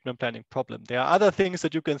of the treatment planning problem. There are other things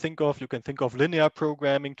that you can think of. You can think of linear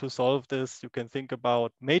programming to solve this. You can think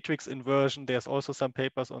about matrix inversion. There's also some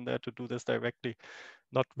papers on there to do this directly,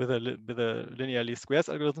 not with a linear least squares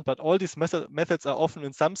algorithm, but all these methods are often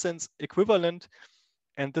in some sense equivalent.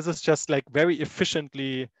 And this is just like very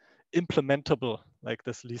efficiently implementable, like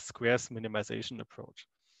this least squares minimization approach.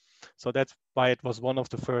 So that's why it was one of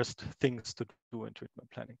the first things to do in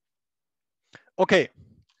treatment planning. Okay,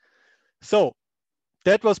 so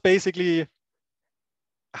that was basically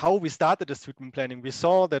how we started this treatment planning. We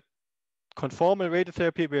saw that conformal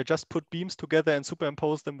radiotherapy, where you just put beams together and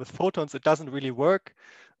superimpose them with photons, it doesn't really work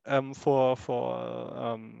for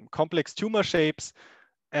complex tumor shapes.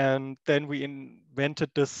 And then we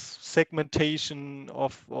invented this segmentation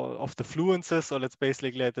of the fluences, or let's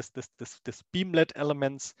basically like this beamlet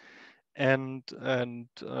elements, and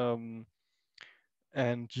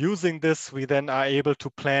using this, we then are able to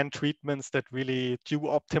plan treatments that really do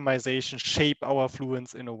optimization, shape our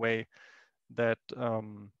fluence in a way that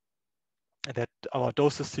that our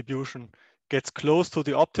dose distribution gets close to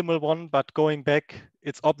the optimal one. But going back,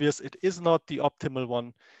 it's obvious it is not the optimal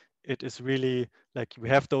one. It is really like we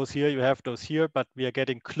have those here, you have those here, but we are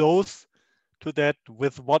getting close to that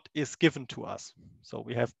with what is given to us. So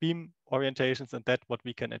we have beam orientations, and that's what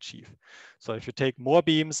we can achieve. So if you take more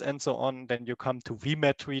beams and so on, then you come to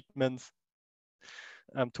VMAT treatments,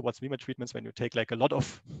 towards VMAT treatments, when you take like a lot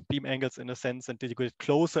of beam angles in a sense, and you get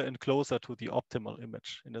closer and closer to the optimal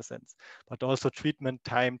image in a sense. But also treatment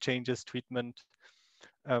time changes, treatment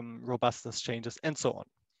robustness changes, and so on.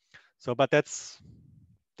 So, but that's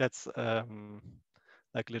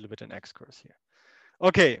like a little bit an excursus here.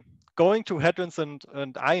 Okay, going to hadrons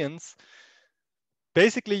and ions.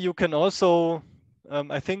 Basically, you can also,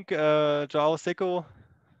 I think Joao Seco,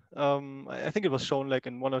 I think it was shown like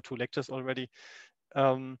in 1 or 2 lectures already,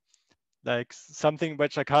 like something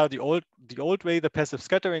which I call the old way, the passive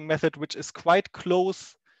scattering method, which is quite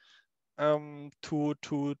close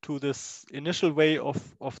to this initial way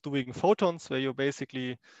of doing photons, where you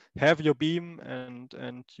basically have your beam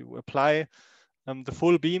and you apply the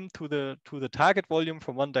full beam to the target volume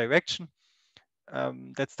from one direction.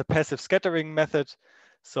 That's the passive scattering method.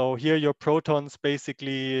 So here your protons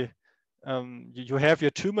basically, you have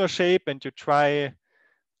your tumor shape, and you try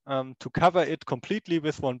to cover it completely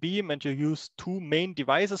with one beam, and you use 2 main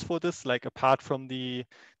devices for this, like apart from the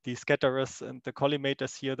scatterers and the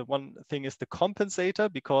collimators here. The one thing is the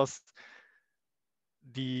compensator, because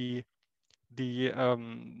the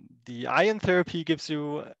ion therapy gives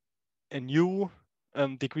you a new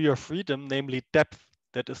degree of freedom, namely depth,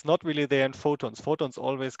 that is not really there in photons. Photons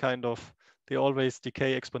always they always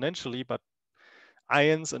decay exponentially, but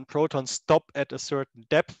ions and protons stop at a certain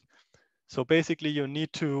depth. So basically you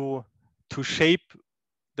need to shape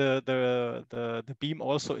the beam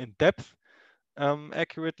also in depth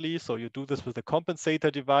accurately. So you do this with a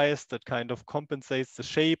compensator device that kind of compensates the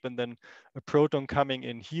shape, and then a proton coming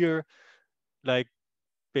in here like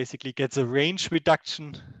basically gets a range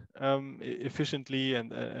reduction efficiently,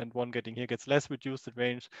 and one getting here gets less reduced in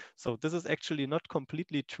range. So this is actually not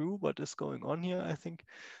completely true what is going on here, I think.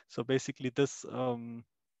 So basically this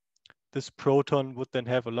proton would then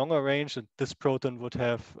have a longer range, and this proton would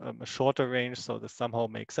have a shorter range. So this somehow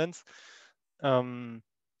makes sense. Um,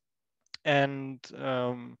 and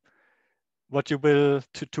what you will,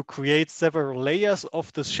 to create several layers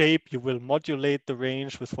of the shape, you will modulate the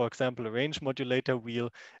range with, for example, a range modulator wheel.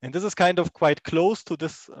 And this is kind of quite close to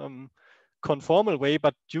this conformal way,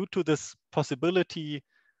 but due to this possibility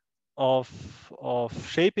of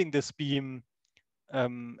shaping this beam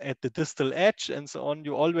at the distal edge and so on,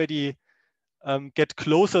 you already get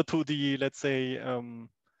closer to the, let's say,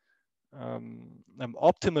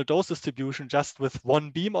 optimal dose distribution just with one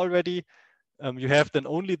beam already. You have then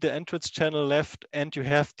only the entrance channel left, and you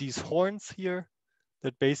have these horns here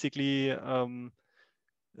that basically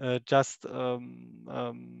just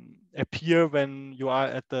appear when you are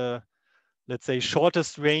at the, let's say,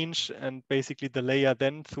 shortest range, and basically the layer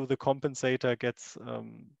then through the compensator gets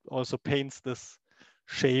also paints this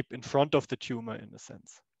shape in front of the tumor in a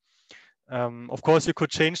sense. Of course, you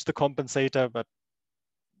could change the compensator, but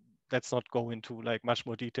let's not go into like much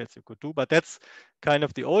more details you could do, but that's kind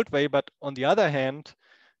of the old way. But on the other hand,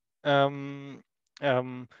 um,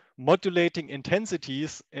 modulating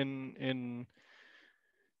intensities in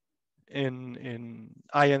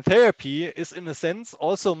ion therapy is in a sense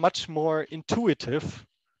also much more intuitive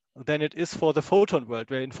than it is for the photon world,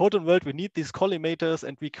 where in photon world we need these collimators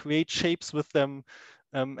and we create shapes with them.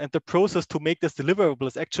 And the process to make this deliverable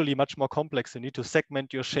is actually much more complex. You need to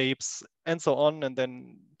segment your shapes and so on, and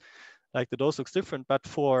then like the dose looks different. But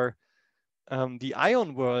for the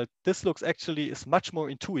ion world, this looks actually is much more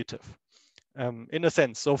intuitive in a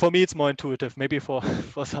sense. So for me, it's more intuitive. Maybe for,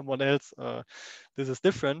 for someone else, this is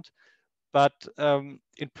different. But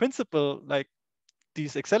in principle, like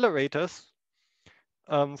these accelerators,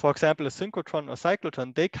 for example, a synchrotron or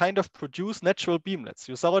cyclotron, they kind of produce natural beamlets.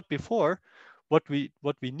 You saw it before. What we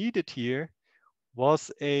needed here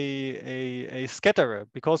was a scatterer,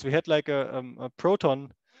 because we had like a proton,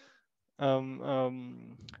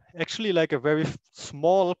 actually like a very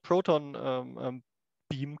small proton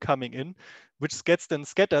beam coming in, which gets then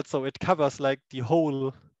scattered, so it covers like the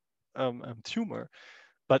whole tumor.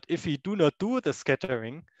 But if we do not do the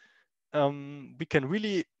scattering, we can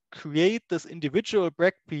really create this individual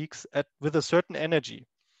Bragg peaks with a certain energy.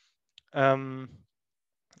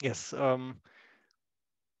 Yes.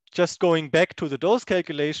 Just going back to the dose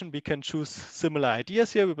calculation, we can choose similar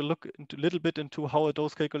ideas here. We will look into a little bit into how a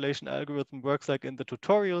dose calculation algorithm works like in the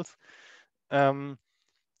tutorials. And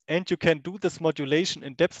you can do this modulation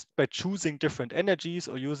in depth by choosing different energies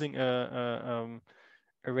or using a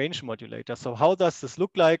range modulator. So how does this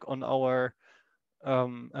look like on our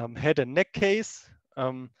head and neck case?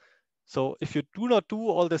 So if you do not do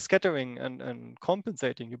all the scattering and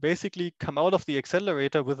compensating, you basically come out of the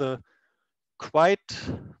accelerator with a quite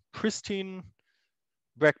pristine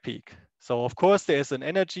Bragg peak. So of course there is an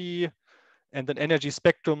energy and an energy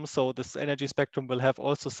spectrum. So this energy spectrum will have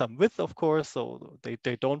also some width, of course. So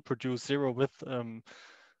they don't produce zero width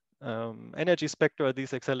energy spectra,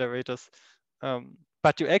 these accelerators.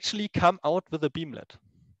 But you actually come out with a beamlet.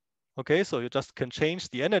 Okay, so you just can change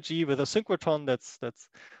the energy with a synchrotron. That's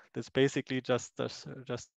basically just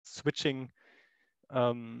switching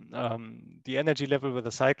the energy level with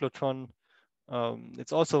a cyclotron.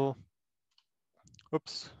 It's also,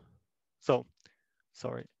 oops, so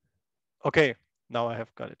sorry. Okay, now I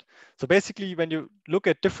have got it. So basically, when you look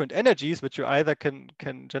at different energies, which you either can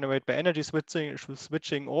generate by energy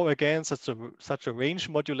switching, or again such a range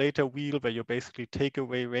modulator wheel where you basically take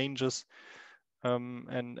away ranges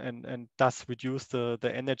and thus reduce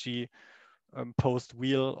the energy post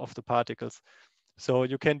wheel of the particles. So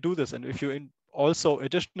you can do this, and if you also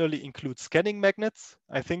additionally include scanning magnets,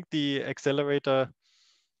 I think the accelerator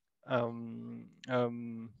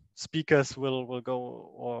speakers will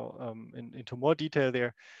go or into more detail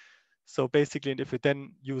there. So basically, if you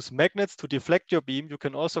then use magnets to deflect your beam, you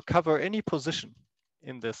can also cover any position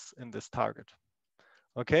in this target.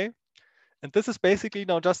 Okay, and this is basically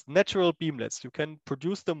now just natural beamlets. You can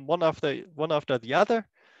produce them one after the other,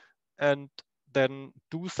 and then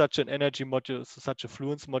do such an energy module, such a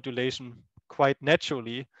fluence modulation quite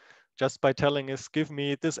naturally, just by telling us, give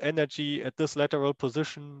me this energy at this lateral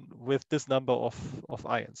position with this number of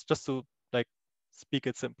ions, just to like speak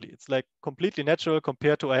it simply. It's like completely natural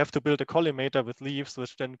compared to I have to build a collimator with leaves,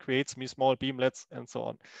 which then creates me small beamlets and so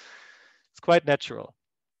on. It's quite natural.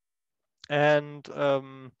 And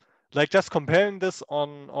like just comparing this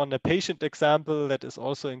on a patient example that is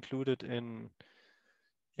also included in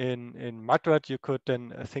MATRAD, you could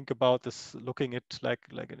then think about this, looking at like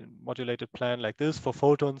a modulated plan like this. For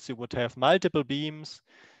photons, you would have multiple beams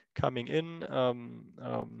coming in,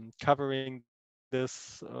 covering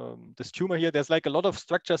this tumor here. There's like a lot of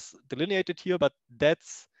structures delineated here, but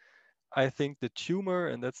that's, I think, the tumor,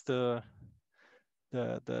 and that's the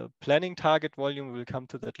planning target volume. We will come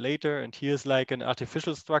to that later. And here's like an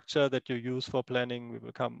artificial structure that you use for planning. We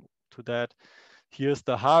will come to that. Here's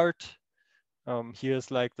the heart.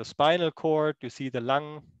 Here's like the spinal cord. You see the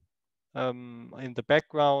lung in the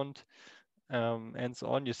background, and so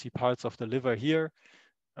on. You see parts of the liver here.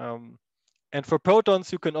 And for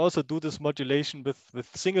protons, you can also do this modulation with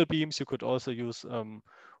single beams. You could also use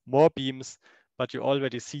more beams, but you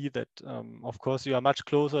already see that, of course, you are much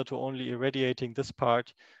closer to only irradiating this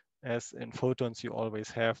part, as in photons, you always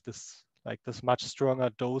have this much stronger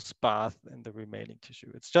dose bath in the remaining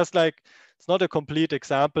tissue. It's just like, it's not a complete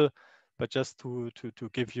example, but just to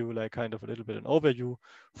give you like kind of a little bit an overview.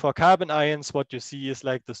 For carbon ions, what you see is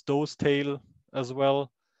like this dose tail as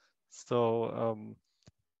well. So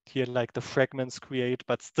here like the fragments create,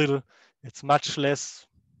 but still it's much less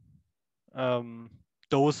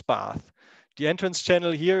dose bath. The entrance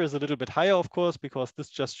channel here is a little bit higher, of course, because this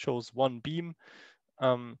just shows one beam,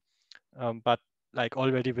 but like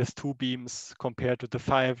already with 2 beams compared to the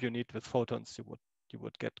 5 you need with photons, you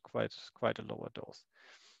would get quite a lower dose.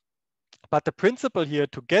 But the principle here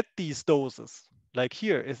to get these doses, like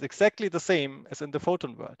here, is exactly the same as in the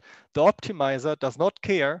photon world. The optimizer does not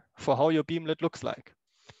care for how your beamlet looks like.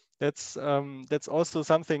 That's also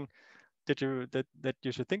something that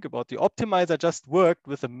you should think about. The optimizer just worked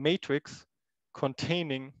with a matrix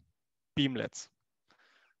containing beamlets.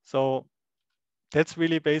 So that's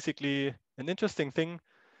really basically an interesting thing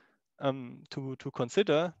to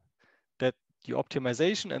consider, that the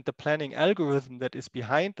optimization and the planning algorithm that is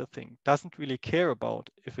behind the thing doesn't really care about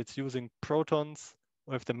if it's using protons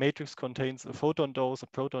or if the matrix contains a photon dose, a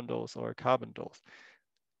proton dose, or a carbon dose.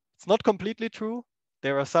 It's not completely true.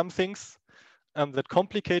 There are some things that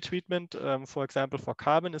complicate treatment, for example, for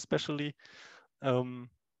carbon especially.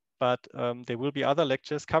 But there will be other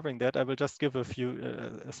lectures covering that. I will just give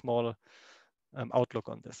a small outlook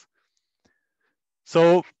on this.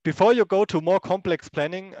 So before you go to more complex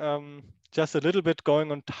planning, just a little bit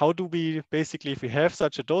going on how do we basically, if we have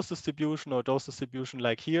such a dose distribution or dose distribution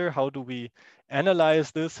like here, how do we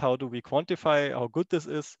analyze this? How do we quantify how good this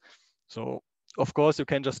is? So of course, you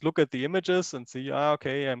can just look at the images and see,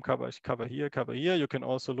 okay, I'm cover here, cover here. You can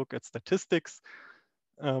also look at statistics,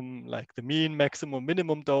 like the mean, maximum,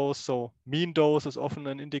 minimum dose. So mean dose is often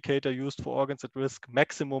an indicator used for organs at risk,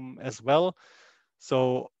 maximum as well.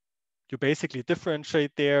 So you basically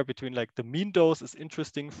differentiate there between, like, the mean dose is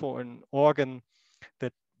interesting for an organ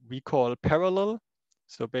that we call parallel.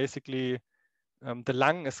 So basically the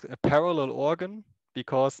lung is a parallel organ,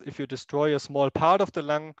 because if you destroy a small part of the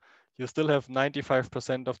lung, you still have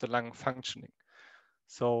 95% of the lung functioning.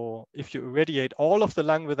 So if you irradiate all of the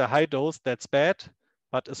lung with a high dose, that's bad,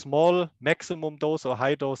 but a small maximum dose or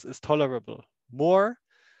high dose is tolerable. More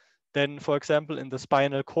than, for example, in the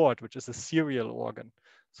spinal cord, which is a serial organ.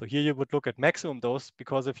 So here you would look at maximum dose,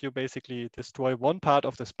 because if you basically destroy one part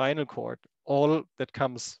of the spinal cord, all that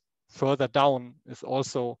comes further down is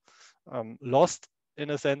also lost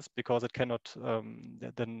in a sense, because it cannot,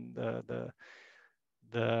 then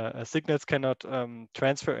the signals cannot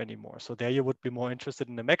transfer anymore. So there you would be more interested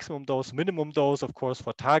in the maximum dose. Minimum dose, of course,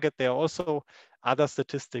 for target. There are also other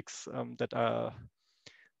statistics that are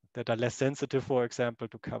less sensitive, for example,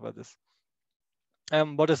 to cover this.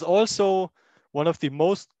 What is also one of the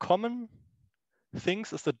most common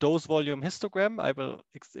things is the dose volume histogram. I will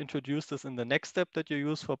introduce this in the next step that you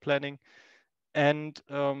use for planning. And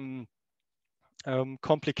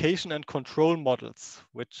complication and control models,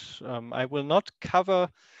 which I will not cover.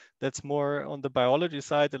 That's more on the biology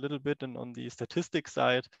side a little bit and on the statistics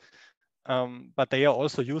side. But they are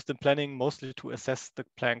also used in planning mostly to assess the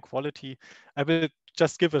plan quality. I will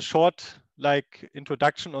just give a short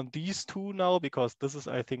introduction on these two now, because this is,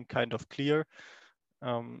 I think, kind of clear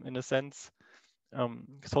in a sense.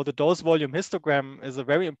 So the dose volume histogram is a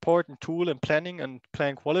very important tool in planning and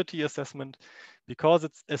plan quality assessment, because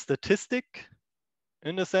it's a statistic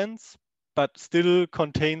in a sense, but still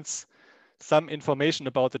contains some information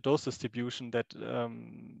about the dose distribution that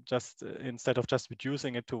just instead of just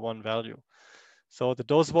reducing it to one value. So the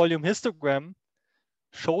dose volume histogram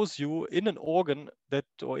shows you in an organ that,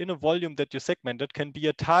 or in a volume that you segment, that can be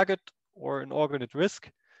a target or an organ at risk,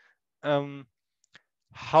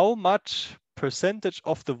 how much percentage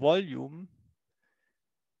of the volume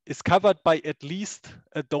is covered by at least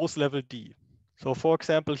a dose level D. So for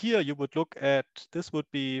example, here you would look at, this would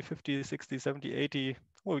be 50, 60, 70, 80,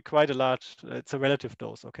 oh, quite a large, it's a relative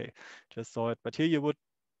dose, okay, just saw it. But here you would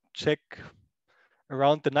check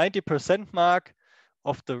around the 90% mark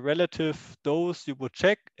of the relative dose, you would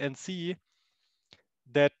check and see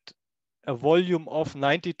that a volume of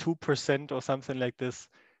 92% or something like this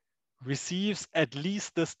receives at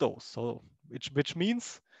least this dose. So which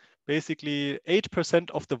means basically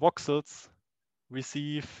 8% of the voxels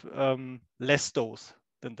receive less dose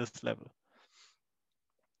than this level.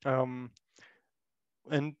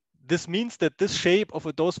 And this means that this shape of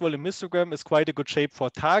a dose volume histogram is quite a good shape for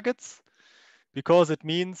targets, because it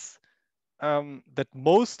means that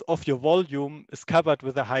most of your volume is covered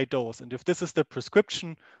with a high dose. And if this is the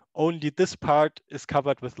prescription, only this part is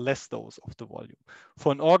covered with less dose of the volume.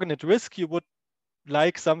 For an organ at risk, you would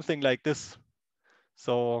like something like this.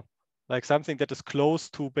 So like something that is close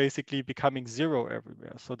to basically becoming zero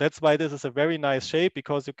everywhere. So that's why this is a very nice shape,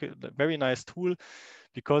 because you can, a very nice tool,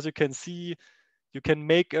 because you can see, you can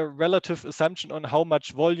make a relative assumption on how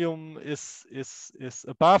much volume is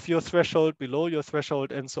above your threshold, below your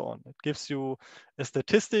threshold, and so on. It gives you a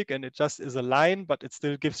statistic, and it just is a line, but it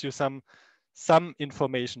still gives you some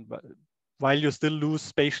information. But while you still lose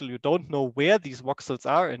spatial, you don't know where these voxels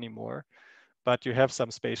are anymore, but you have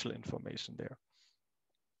some spatial information there,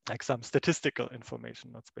 like some statistical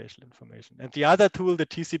information, not spatial information. And the other tool, the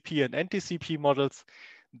TCP and NTCP models,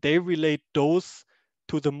 they relate dose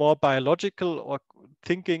to the more biological or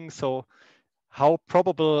thinking. So how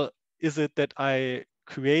probable is it that I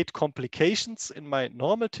create complications in my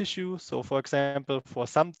normal tissue? So for example, for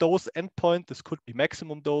some dose endpoint, this could be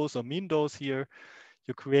maximum dose or mean dose here,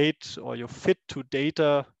 you create or you fit to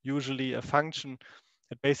data, usually a function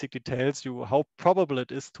that basically tells you how probable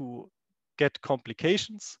it is to get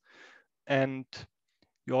complications. And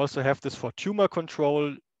you also have this for tumor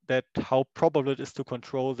control, that how probable it is to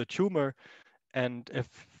control the tumor. And if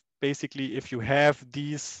basically, if you have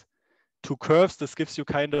these two curves, this gives you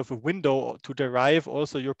kind of a window to derive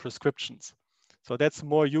also your prescriptions. So that's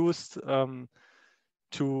more used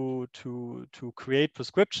to create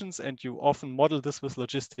prescriptions, and you often model this with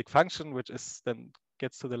logistic function, which is then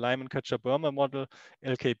gets to the Lyman-Kutcher-Burma model,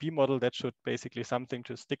 LKB model. That should basically something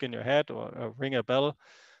to stick in your head or ring a bell.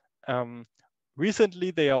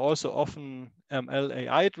 Recently, they are also often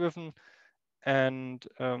ML-AI driven, and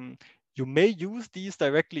you may use these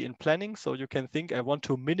directly in planning. So you can think, I want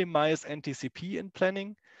to minimize NTCP in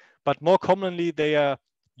planning, but more commonly they are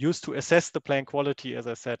used to assess the plan quality, as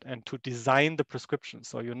I said, and to design the prescription.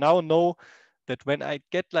 So you now know that when I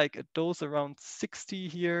get like a dose around 60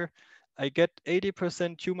 here, I get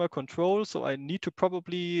 80% tumor control. So I need to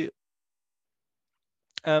probably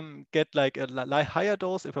get like a higher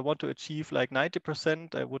dose. If I want to achieve like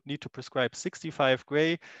 90%, I would need to prescribe 65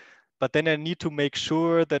 gray. But then I need to make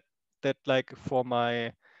sure that like for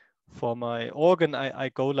my organ, I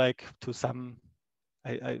go like to some,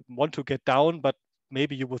 I want to get down, but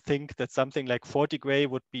maybe you would think that something like 40 gray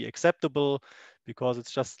would be acceptable because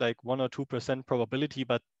it's just like 1 or 2% probability,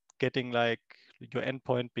 but getting like your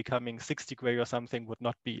endpoint becoming 60 gray or something would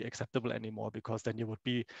not be acceptable anymore, because then you would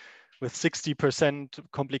be with 60%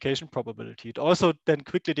 complication probability. It also then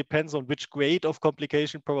quickly depends on which grade of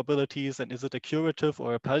complication probabilities, and is it a curative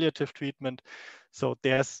or a palliative treatment. So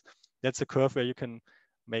that's a curve where you can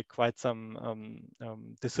make quite some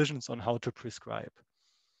decisions on how to prescribe.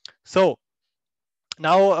 So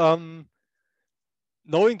now,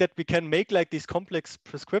 knowing that we can make like these complex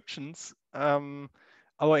prescriptions,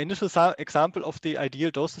 our initial example of the ideal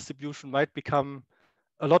dose distribution might become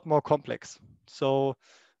a lot more complex. So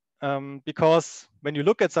because when you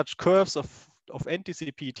look at such curves of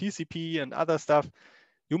NTCP, TCP, and other stuff,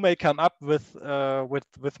 you may come up with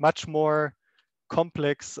much more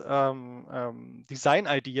complex design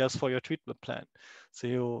ideas for your treatment plan.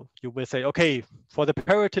 So you will say, okay, for the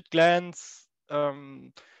parotid glands,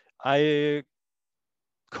 I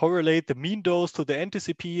correlate the mean dose to the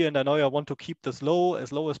NTCP, and I know I want to keep this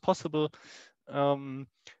as low as possible.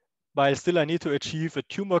 While still I need to achieve a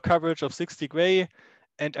tumor coverage of 60 gray.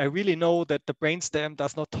 And I really know that the brainstem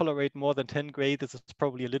does not tolerate more than 10 gray. This is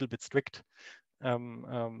probably a little bit strict.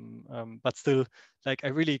 But still, like I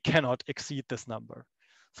really cannot exceed this number.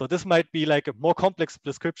 So this might be like a more complex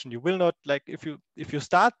prescription. You will not, like if you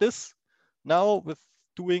start this now with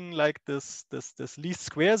doing like this least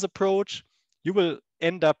squares approach, you will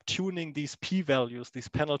end up tuning these p-values, these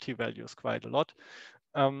penalty values quite a lot.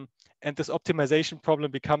 And this optimization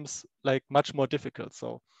problem becomes like much more difficult.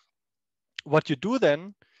 So what you do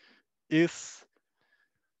then is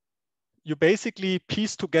you basically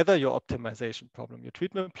piece together your optimization problem. Your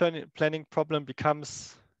treatment planning problem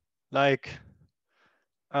becomes like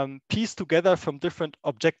pieced together from different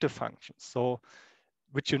objective functions. So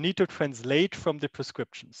which you need to translate from the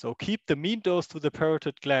prescription. So keep the mean dose to the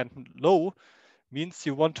parotid gland low means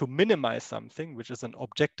you want to minimize something, which is an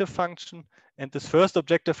objective function. And this first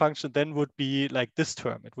objective function then would be like this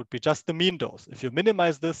term. It would be just the mean dose. If you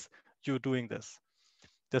minimize this, you're doing this.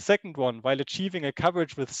 The second one, while achieving a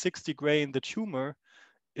coverage with 60 gray in the tumor,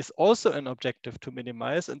 is also an objective to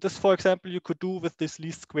minimize. And this, for example, you could do with this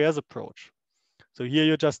least squares approach. So here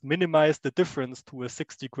you just minimize the difference to a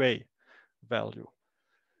 60 gray value.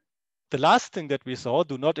 The last thing that we saw,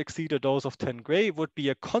 do not exceed a dose of 10 gray, would be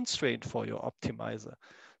a constraint for your optimizer.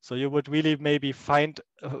 So you would really maybe find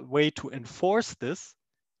a way to enforce this.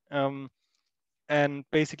 And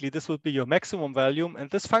basically this would be your maximum value. And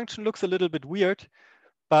this function looks a little bit weird,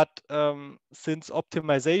 but since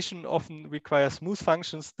optimization often requires smooth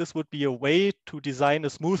functions, this would be a way to design a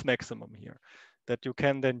smooth maximum here that you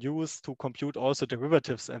can then use to compute also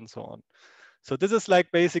derivatives and so on. So this is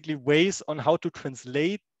like basically ways on how to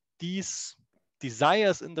translate these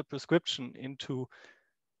desires in the prescription into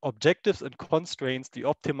objectives and constraints the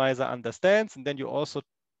optimizer understands. And then you also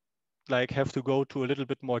like have to go to a little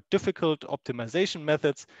bit more difficult optimization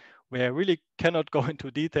methods where I really cannot go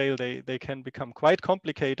into detail. They can become quite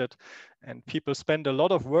complicated and people spend a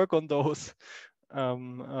lot of work on those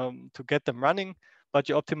to get them running. But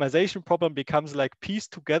your optimization problem becomes like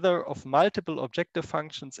pieced together of multiple objective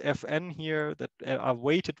functions, Fn here, that are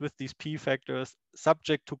weighted with these p factors,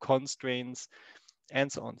 subject to constraints, and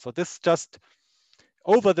so on. So this just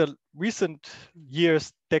over the recent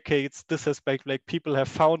years, decades, this has been like people have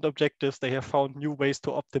found objectives, they have found new ways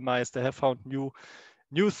to optimize, they have found new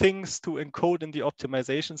things to encode in the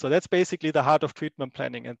optimization. So that's basically the heart of treatment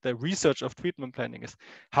planning, and the research of treatment planning is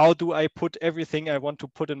how do I put everything I want to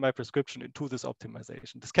put in my prescription into this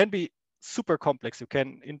optimization. This can be super complex. You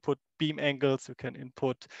can input beam angles, you can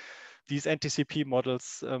input these NTCP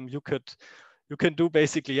models, you can do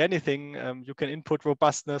basically anything. You can input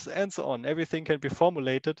robustness and so on. Everything can be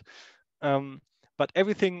formulated, but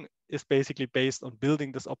everything is basically based on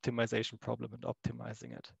building this optimization problem and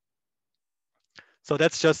optimizing it. So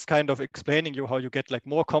that's just kind of explaining you how you get like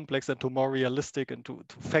more complex and to more realistic and to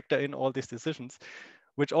factor in all these decisions,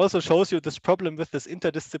 which also shows you this problem with this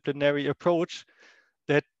interdisciplinary approach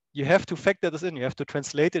that you have to factor this in, you have to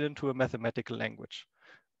translate it into a mathematical language.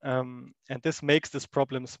 And this makes these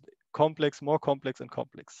problems complex, more complex and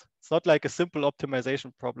complex. It's not like a simple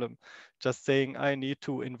optimization problem, just saying I need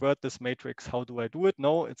to invert this matrix, how do I do it?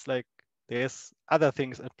 No, it's like there's other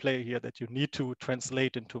things at play here that you need to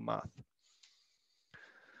translate into math.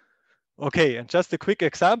 Okay, and just a quick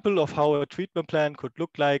example of how a treatment plan could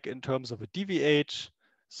look like in terms of a DVH.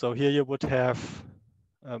 So here you would have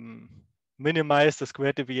minimized the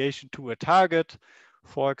squared deviation to a target,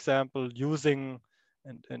 for example, using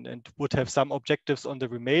and would have some objectives on the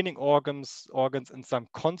remaining organs and some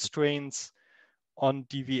constraints on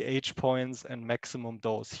DVH points and maximum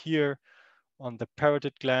dose here on the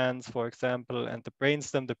parotid glands, for example, and the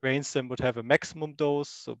brainstem. The brainstem would have a maximum dose.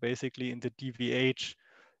 So basically in the DVH,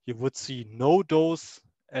 you would see no dose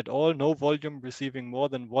at all, no volume receiving more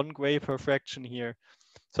than 1 gray per fraction here.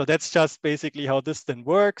 So that's just basically how this then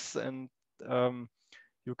works. And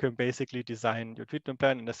you can basically design your treatment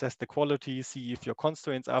plan and assess the quality, see if your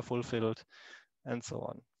constraints are fulfilled, and so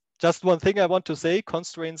on. Just one thing I want to say,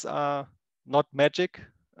 constraints are not magic.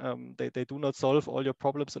 They do not solve all your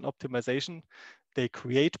problems in optimization. They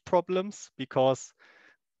create problems because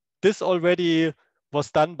this already was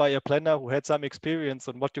done by a planner who had some experience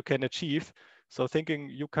on what you can achieve. So thinking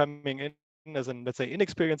you coming in as an, let's say,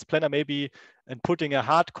 inexperienced planner maybe, and putting a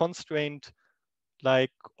hard constraint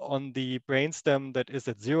like on the brainstem that is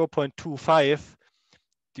at 0.25,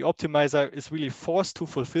 the optimizer is really forced to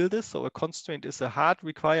fulfill this. So a constraint is a hard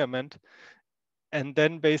requirement. And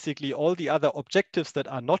then basically all the other objectives that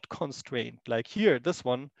are not constrained, like here, this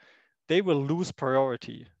one, they will lose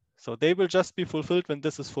priority. So they will just be fulfilled when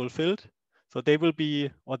this is fulfilled. So they will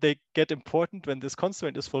be, or they get important when this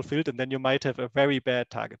constraint is fulfilled, and then you might have a very bad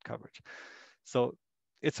target coverage. So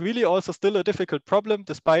it's really also still a difficult problem.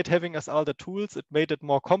 Despite having us all the tools, it made it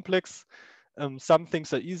more complex. Some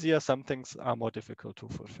things are easier, some things are more difficult to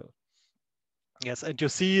fulfill. Yes, and you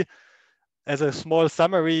see, as a small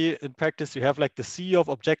summary, in practice, you have like the sea of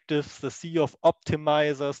objectives, the sea of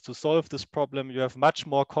optimizers to solve this problem. You have much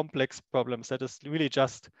more complex problems. That is really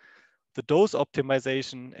just the dose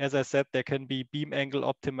optimization. As I said, there can be beam angle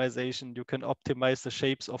optimization. You can optimize the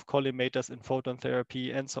shapes of collimators in photon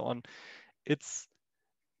therapy and so on. It's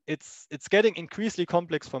it's getting increasingly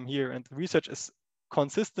complex from here, and research is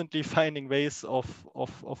consistently finding ways of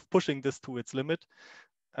pushing this to its limit.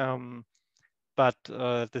 But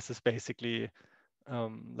this is basically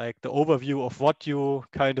like the overview of what you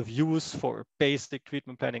kind of use for a basic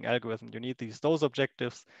treatment planning algorithm. You need those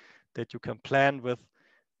objectives that you can plan with,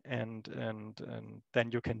 and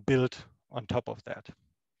then you can build on top of that.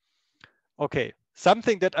 Okay,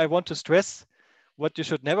 something that I want to stress, what you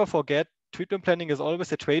should never forget, treatment planning is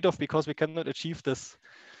always a trade-off because we cannot achieve this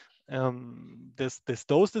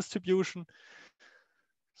dose distribution.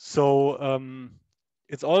 So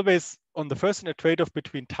it's always on the first hand a trade-off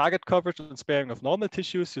between target coverage and sparing of normal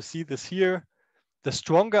tissues. You see this here. The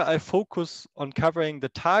stronger I focus on covering the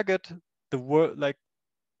target, the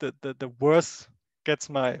worse gets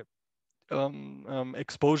my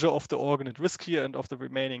exposure of the organ at risk here and of the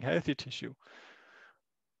remaining healthy tissue.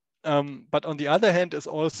 But on the other hand, is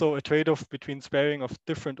also a trade-off between sparing of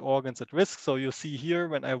different organs at risk. So you see here,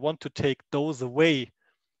 when I want to take those away,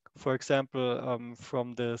 for example,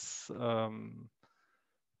 from this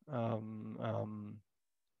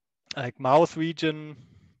like mouth region,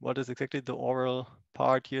 what is exactly the oral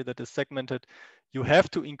part here that is segmented, you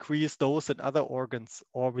have to increase those in other organs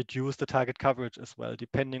or reduce the target coverage as well,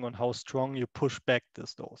 depending on how strong you push back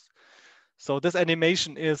this dose. So this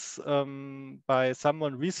animation is by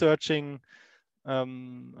someone researching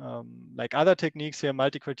like other techniques here,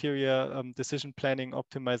 multi-criteria decision planning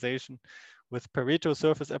optimization with Pareto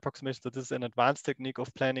surface approximation. So this is an advanced technique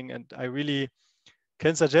of planning, and I really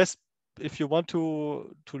can suggest, if you want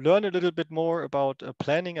to learn a little bit more about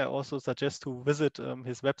planning, I also suggest to visit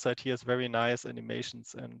his website. He has very nice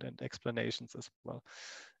animations and explanations as well.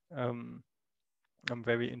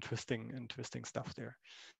 Very interesting stuff there.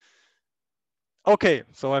 Okay,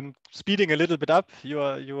 so I'm speeding a little bit up. You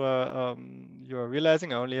are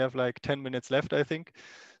realizing I only have like 10 minutes left, I think.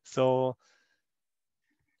 So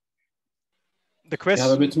the question. You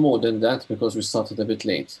have a bit more than that because we started a bit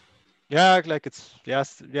late. Yeah, like it's,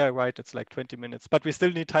 yes, yeah, right. It's like 20 minutes, but we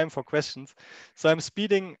still need time for questions. So I'm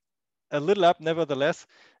speeding a little up nevertheless,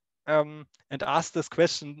 and ask this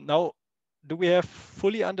question now. Do we have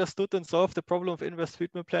fully understood and solved the problem of inverse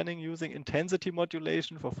treatment planning using intensity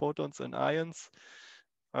modulation for photons and ions?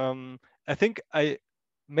 I think I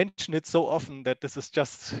mention it so often that this is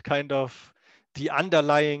just kind of the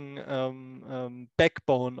underlying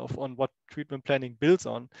backbone of on what treatment planning builds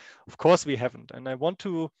on. Of course we haven't, and I want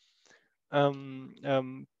to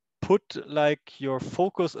put like your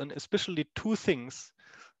focus on especially two things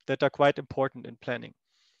that are quite important in planning.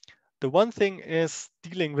 The one thing is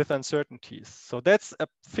dealing with uncertainties. So that's a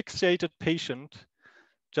fixated patient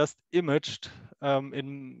just imaged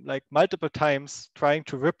in like multiple times trying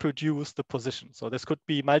to reproduce the position. So this could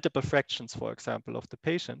be multiple fractions, for example, of the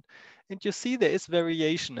patient. And you see there is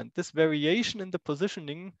variation, and this variation in the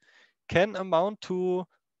positioning can amount to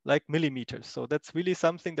like millimeters. So that's really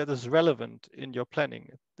something that is relevant in your planning.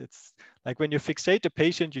 It's like when you fixate a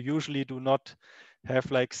patient, you usually do not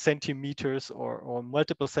have like centimeters or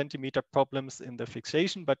multiple centimeter problems in the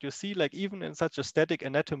fixation, but you see like even in such a static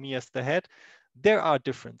anatomy as the head, there are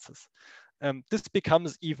differences. This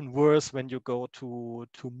becomes even worse when you go to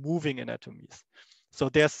moving anatomies. So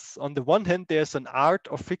there's, on the one hand, there's an art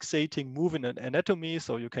of fixating moving anatomy.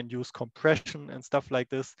 So you can use compression and stuff like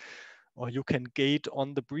this, or you can gate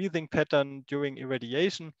on the breathing pattern during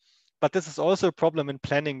irradiation. But this is also a problem in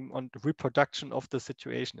planning on the reproduction of the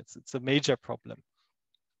situation. It's a major problem.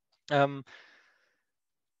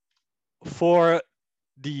 For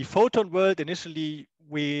the photon world, initially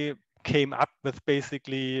we came up with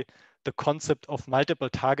basically the concept of multiple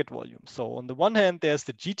target volumes. So on the one hand, there's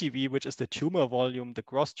the GTV, which is the tumor volume, the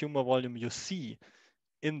gross tumor volume you see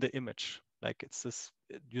in the image. Like it's this,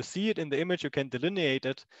 you see it in the image, you can delineate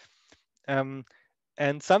it.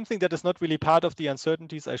 And something that is not really part of the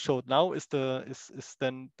uncertainties I showed now is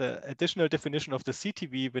then the additional definition of the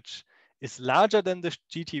CTV, which is larger than the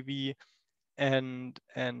GTV and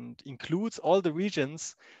includes all the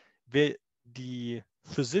regions where the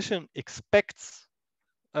physician expects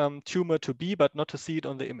tumor to be, but not to see it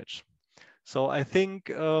on the image. So I think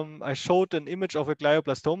I showed an image of a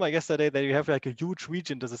glioblastoma yesterday that you have like a huge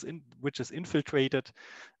region which is infiltrated,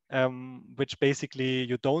 which basically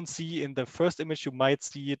you don't see in the first image. You might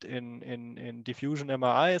see it in diffusion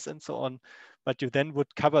MRIs and so on, but you then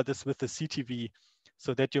would cover this with the CTV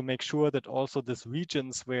so that you make sure that also these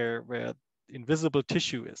regions where invisible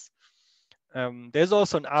tissue is. There's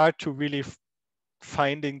also an art to really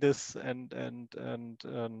finding this, and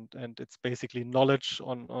it's basically knowledge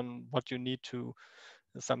on what you need to,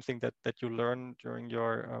 something that you learn during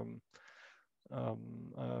your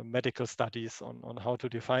medical studies on how to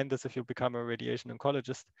define this if you become a radiation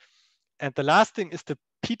oncologist. And the last thing is the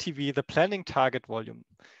PTV, the planning target volume,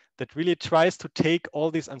 that really tries to take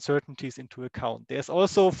all these uncertainties into account. There's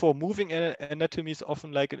also, for moving anatomies,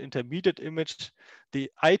 often like an intermediate image,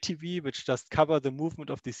 the ITV, which just cover the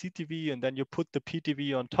movement of the CTV, and then you put the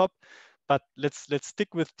PTV on top. But let's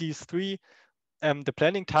stick with these three. The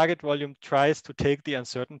planning target volume tries to take the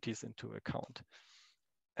uncertainties into account.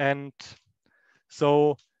 And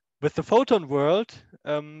so with the photon world,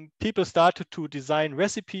 people started to design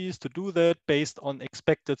recipes to do that based on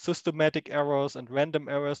expected systematic errors and random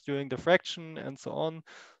errors during diffraction and so on.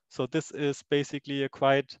 So this is basically a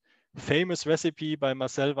quite famous recipe by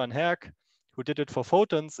Marcel van Herk, who did it for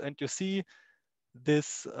photons. And you see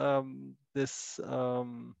this,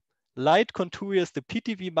 light contour is the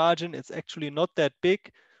PTV margin. It's actually not that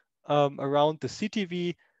big around the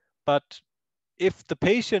CTV, but if the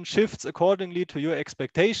patient shifts accordingly to your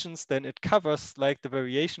expectations, then it covers like the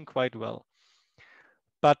variation quite well.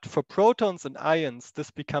 But for protons and ions, this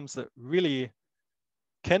becomes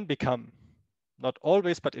can become, not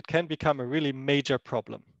always, but it can become a really major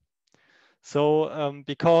problem. So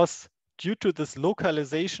because due to this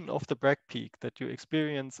localization of the Bragg peak that you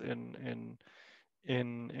experience in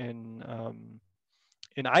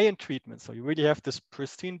ion treatment, so you really have this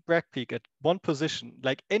pristine Bragg peak at one position,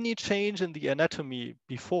 like any change in the anatomy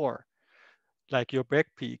before, like your Bragg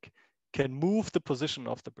peak, can move the position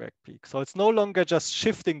of the Bragg peak. So it's no longer just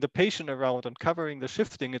shifting the patient around and covering the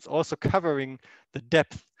shifting, it's also covering the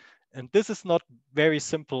depth. And this is not very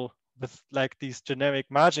simple with like these generic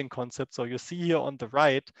margin concepts. So you see here on the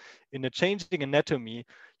right, in a changing anatomy,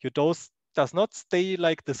 your dose does not stay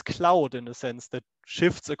like this cloud in a sense that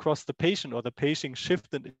shifts across the patient or the patient shifts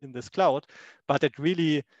in this cloud, but it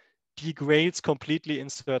really degrades completely in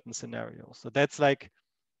certain scenarios. So that's like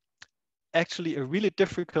actually a really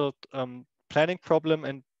difficult planning problem,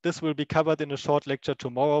 and this will be covered in a short lecture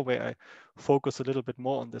tomorrow where I focus a little bit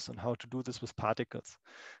more on this, on how to do this with particles.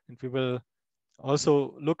 And we will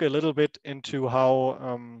also look a little bit into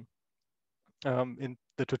how in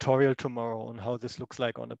the tutorial tomorrow on how this looks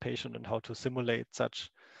like on a patient and how to simulate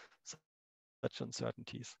such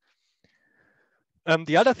uncertainties.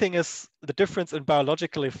 The other thing is the difference in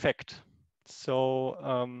biological effect.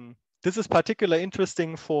 So this is particularly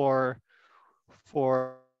interesting for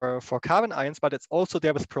carbon ions, but it's also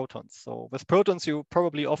there with protons. So with protons, you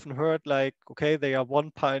probably often heard like, okay, they are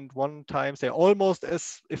 1.1 times, they're almost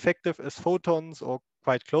as effective as photons or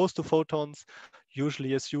quite close to photons.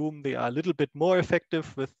 Usually assume they are a little bit more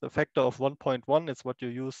effective with a factor of 1.1. It's what you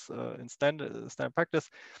use in standard practice.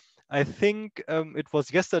 I think it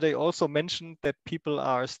was yesterday also mentioned that people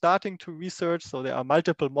are starting to research. So there are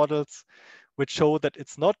multiple models which show that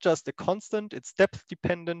it's not just a constant, it's depth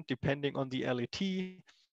dependent, depending on the LET,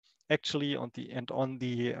 actually on the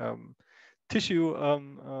tissue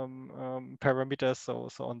parameters, so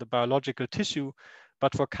on the biological tissue.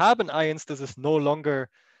 But for carbon ions, this is no longer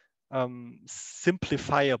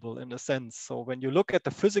simplifiable in a sense. So when you look at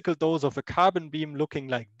the physical dose of a carbon beam looking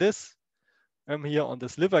like this, here on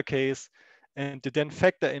this liver case, and to then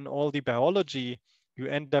factor in all the biology, you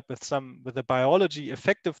end up with a biology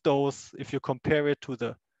effective dose if you compare it to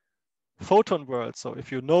the photon world. So if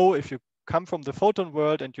you come from the photon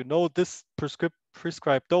world and you know this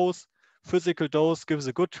prescribed dose, physical dose gives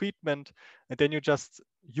a good treatment, and then you just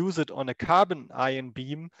use it on a carbon ion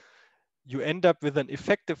beam, you end up with an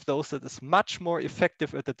effective dose that is much more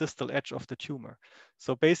effective at the distal edge of the tumor.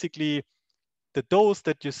 So basically, the dose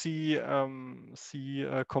that you see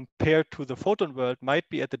compared to the photon world might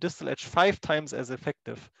be at the distal edge 5 times as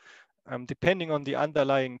effective, depending on the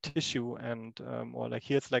underlying tissue. And or like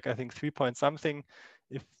here it's like I think 3 point something,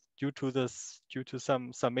 if due to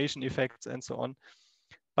some summation effects and so on.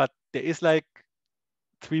 But there is like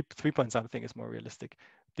 3 point something is more realistic,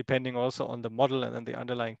 depending also on the model and then the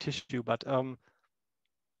underlying tissue. But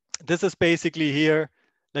this is basically here,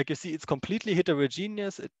 like you see, it's completely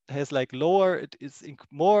heterogeneous. It has like lower, it is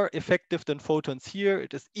more effective than photons here.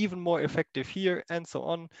 It is even more effective here and so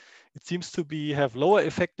on. It seems to have lower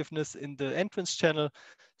effectiveness in the entrance channel.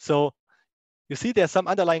 So you see there's some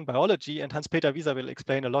underlying biology, and Hans-Peter Wieser will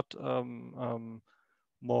explain a lot a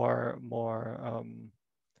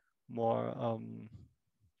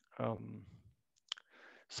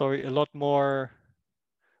lot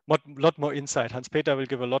more insight. Hans-Peter will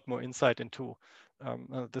give a lot more insight into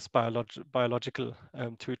this biological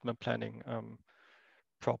treatment planning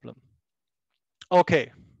problem.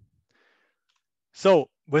 Okay. So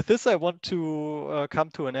with this, I want to come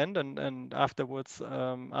to an end and afterwards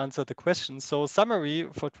answer the questions. So summary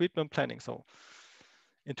for treatment planning. So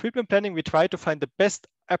In treatment planning, we try to find the best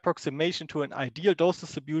approximation to an ideal dose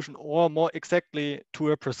distribution, or more exactly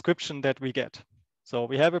to a prescription that we get. So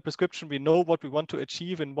we have a prescription, we know what we want to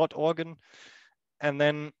achieve in what organ, and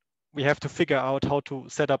then we have to figure out how to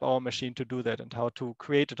set up our machine to do that and how to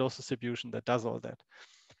create a dose distribution that does all that.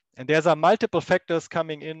 And there's multiple factors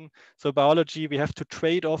coming in. So biology, we have to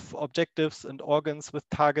trade off objectives and organs with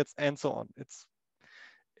targets and so on. It's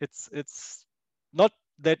not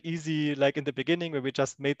that easy like in the beginning where we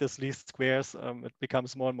just made this least squares. It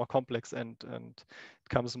becomes more and more complex, and it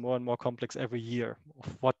becomes more and more complex every year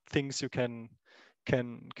of what things you can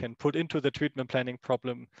put into the treatment planning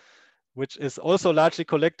problem, which is also largely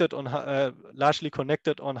connected on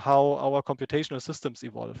how our computational systems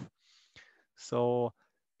evolve. So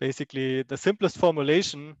basically, the simplest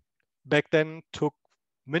formulation back then took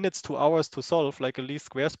minutes to hours to solve, like a least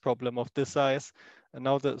squares problem of this size. And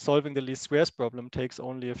now solving the least squares problem takes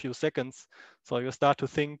only a few seconds. So you start to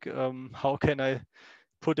think, how can I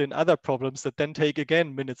put in other problems that then take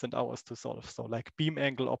again minutes and hours to solve? So like beam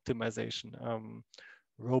angle optimization,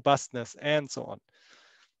 robustness, and so on.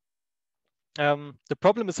 The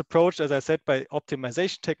problem is approached, as I said, by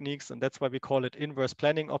optimization techniques, and that's why we call it inverse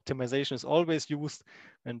planning. Optimization is always used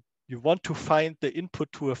when you want to find the input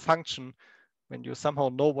to a function when you somehow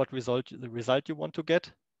know what the result you want to get.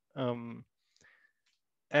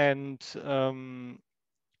 It's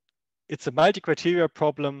a multi-criteria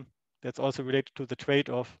problem that's also related to the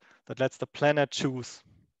trade-off that lets the planner choose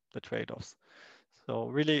the trade-offs. So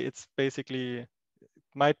really, it's basically,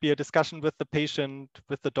 might be a discussion with the patient,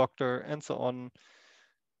 with the doctor, and so on.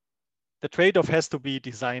 The trade-off has to be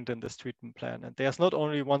designed in this treatment plan, and there's not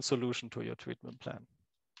only one solution to your treatment plan.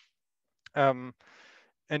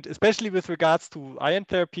 And especially with regards to ion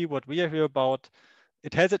therapy, what we are here about,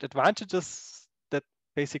 it has its advantages that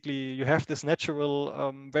basically you have this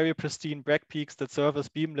natural, very pristine Bragg peaks that serve as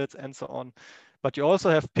beamlets and so on. But you also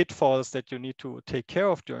have pitfalls that you need to take care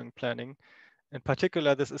of during planning. In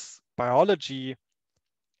particular, this is biology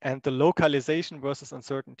and the localization versus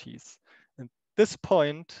uncertainties. And this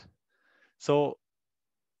point is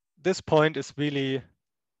really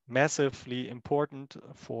massively important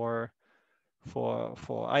for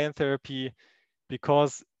ion therapy,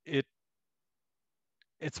 because it's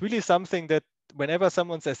really something that whenever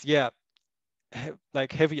someone says, yeah,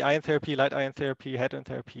 like heavy ion therapy, light ion therapy, head-on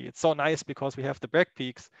therapy, it's so nice because we have the Bragg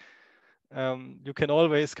peaks, you can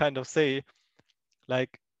always kind of say,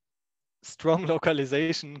 like, strong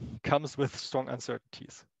localization comes with strong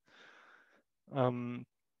uncertainties.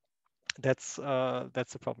 That's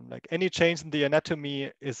the problem. Like, any change in the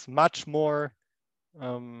anatomy is much more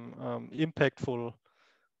impactful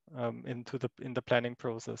in the planning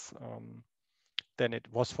process than it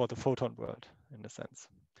was for the photon world, in a sense.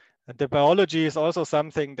 And the biology is also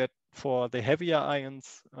something that for the heavier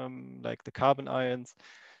ions, like the carbon ions,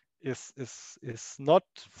 is not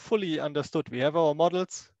fully understood. We have our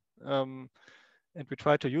models, and we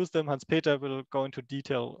try to use them. Hans-Peter will go into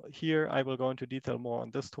detail here. I will go into detail more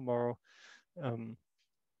on this tomorrow.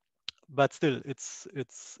 But still, it's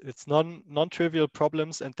non-trivial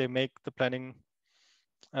problems, and they make the planning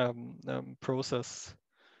process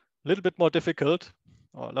a little bit more difficult,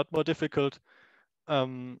 or a lot more difficult.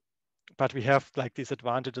 But we have like these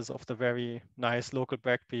advantages of the very nice local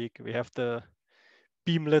Bragg peak. We have the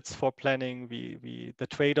beamlets for planning. The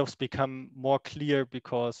trade-offs become more clear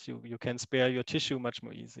because you can spare your tissue much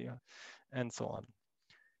more easier, and so on.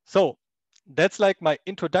 So that's like my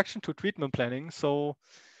introduction to treatment planning. So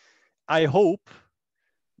I hope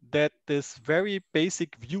that this very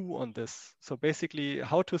basic view on this, so basically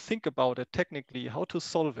how to think about it technically, how to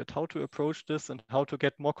solve it, how to approach this, and how to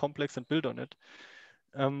get more complex and build on it,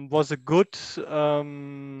 was a good,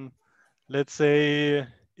 let's say,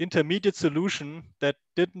 intermediate solution that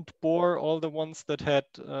didn't bore all the ones that had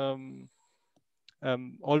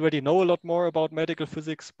already know a lot more about medical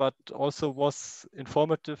physics, but also was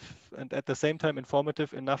informative, and at the same time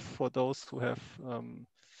informative enough for those who have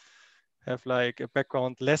like a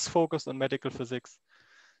background less focused on medical physics.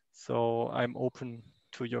 So I'm open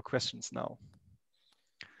to your questions now.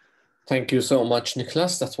 Thank you so much,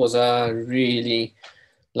 Niklas. That was a really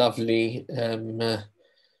lovely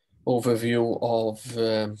overview of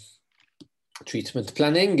treatment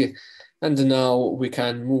planning. And now we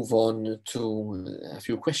can move on to a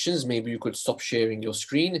few questions. Maybe you could stop sharing your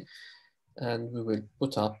screen and we will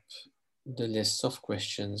put up the list of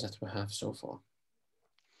questions that we have so far.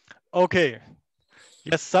 Okay.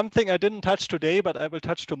 Yes, something I didn't touch today, but I will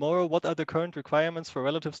touch tomorrow. What are the current requirements for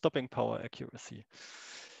relative stopping power accuracy?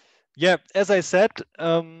 Yeah, as I said,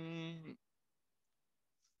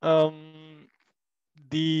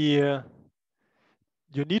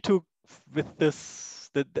 you need to, with this,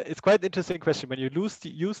 it's quite an interesting question. When you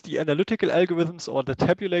use the analytical algorithms or the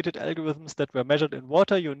tabulated algorithms that were measured in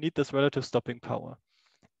water, you need this relative stopping power.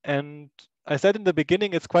 And I said in the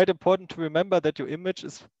beginning, it's quite important to remember that your image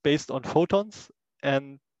is based on photons.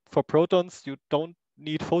 And for protons, you don't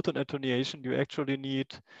need photon attenuation. You actually need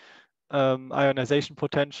ionization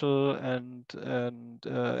potential and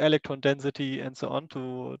electron density and so on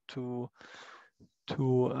to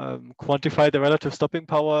quantify the relative stopping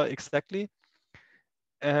power exactly.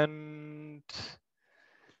 And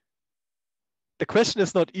the question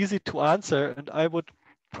is not easy to answer, and I would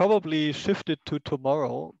probably shift it to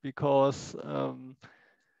tomorrow, because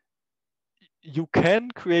you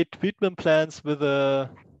can create treatment plans with a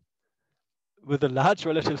large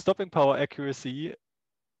relative stopping power accuracy,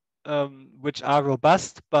 which are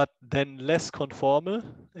robust but then less conformal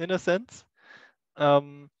in a sense.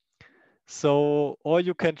 So, or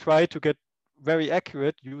you can try to get very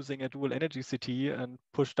accurate using a dual energy CT and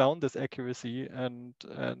push down this accuracy, and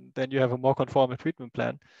then you have a more conformal treatment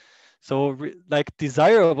plan. So like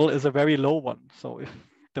desirable is a very low one. So if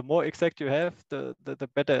the more exact you have, the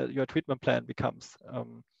better your treatment plan becomes.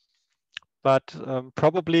 But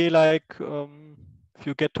probably like if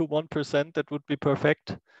you get to 1%, that would be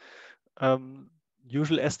perfect.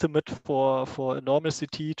 Usual estimate for a normal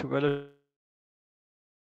CT to relative stopping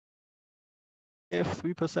power is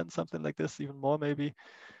like 3%, something like this, even more maybe.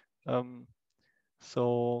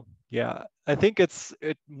 So yeah, I think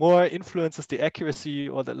it more influences the accuracy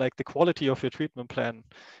or the quality of your treatment plan,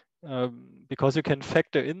 because you can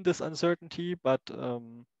factor in this uncertainty, but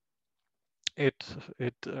it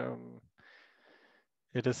it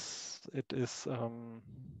it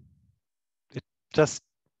just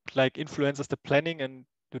like influences the planning, and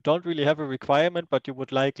you don't really have a requirement, but you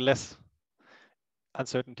would like less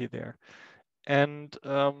uncertainty there. And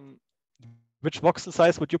which voxel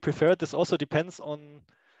size would you prefer? This also depends on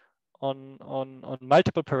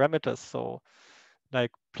multiple parameters. So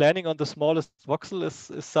like planning on the smallest voxel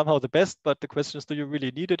is somehow the best, but the question is, do you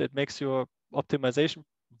really need it? It makes your optimization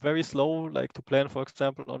very slow, like to plan, for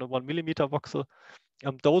example, on a 1 millimeter voxel.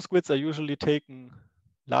 Those grids are usually taken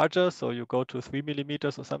larger, so you go to 3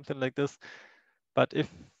 millimeters or something like this. But if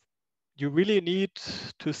you really need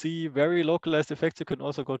to see very localized effects, you can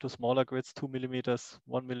also go to smaller grids, 2 millimeters,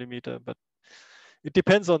 1 millimeter, but it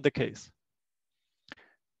depends on the case.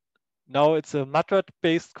 Now it's a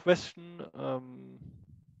MATRAT-based question.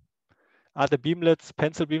 Are the beamlets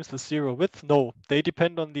pencil beams with zero width? No, they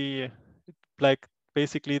depend on like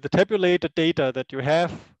basically the tabulated data that you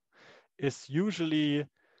have is usually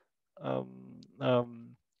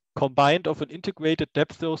combined of an integrated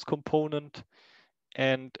depth dose component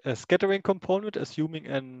and a scattering component,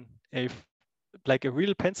 assuming like a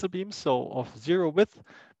real pencil beam, so of zero width,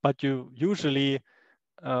 but you usually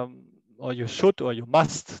or you should or you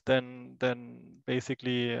must then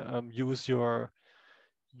basically use your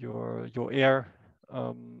air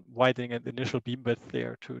widening and initial beam width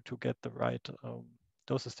there to get the right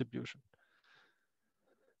dose distribution.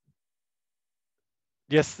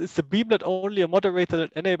 Yes, it's the beamlet only a moderator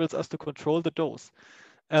that enables us to control the dose.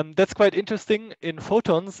 That's quite interesting. In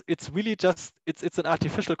photons, it's really just, it's an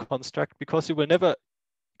artificial construct, because you will never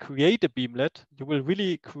create a beamlet. You will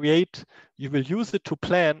use it to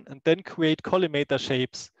plan and then create collimator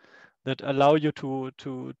shapes that allow you to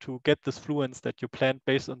get this fluence that you planned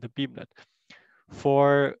based on the beamlet.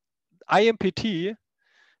 For IMPT,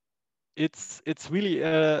 it's really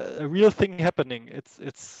a real thing happening.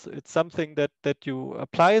 It's something that you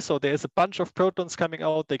apply. So there is a bunch of protons coming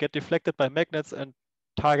out. They get deflected by magnets and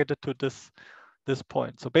targeted to this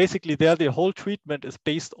point. So basically, there the whole treatment is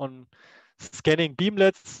based on scanning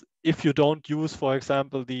beamlets. If you don't use, for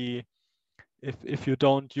example, if you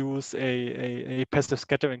don't use a passive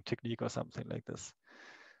scattering technique or something like this.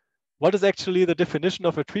 What is actually the definition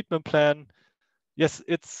of a treatment plan? Yes,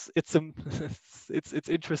 it's it's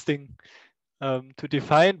interesting to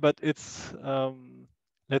define, but it's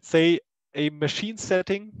let's say a machine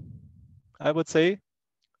setting, I would say.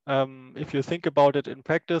 If you think about it in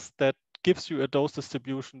practice, that gives you a dose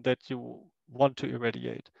distribution that you want to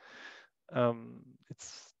irradiate.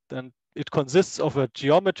 It consists of a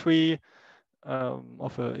geometry,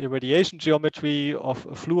 of a irradiation geometry, of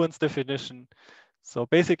a fluence definition. So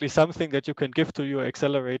basically something that you can give to your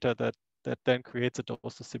accelerator that then creates a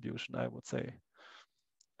dose distribution, I would say.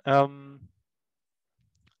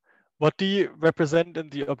 What D represent in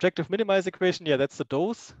the objective minimize equation? Yeah, that's the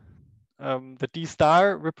dose. The D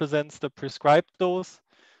star represents the prescribed dose,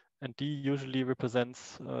 and D usually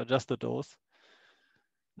represents just the dose.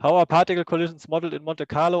 How are particle collisions modeled in Monte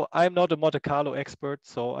Carlo? I'm not a Monte Carlo expert,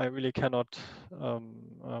 so I really cannot,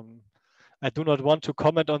 I do not want to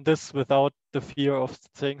comment on this without the fear of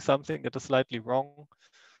saying something that is slightly wrong.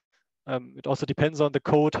 It also depends on the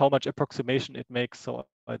code, how much approximation it makes, so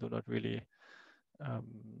I do not really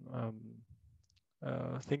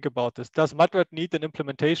think about this. Does MUDRAT need an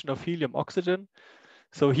implementation of helium oxygen?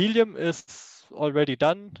 So helium is already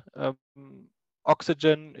done.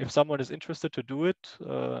 Oxygen, if someone is interested to do it,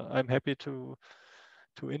 I'm happy to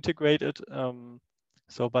integrate it.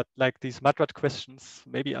 So, but like these MUDRAT questions,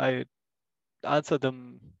 maybe I answer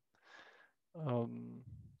them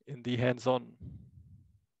in the hands-on.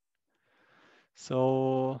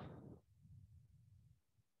 So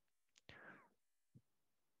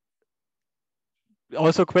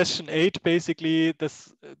also question 8, basically,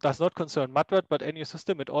 this does not concern MUDRAT, but any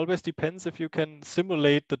system. It always depends if you can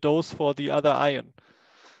simulate the dose for the other ion.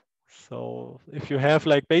 So if you have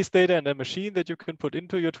like base data and a machine that you can put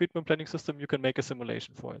into your treatment planning system, you can make a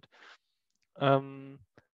simulation for it.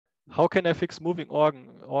 How can I fix moving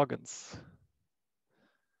organs?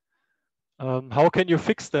 How can you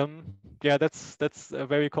fix them? Yeah, that's a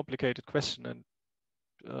very complicated question, and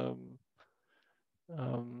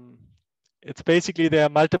it's basically there are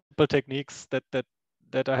multiple techniques that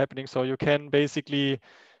are happening. So you can basically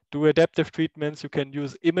do adaptive treatments. You can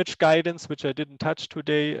use image guidance, which I didn't touch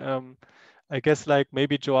today. I guess like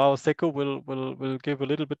maybe Joao Seco will give a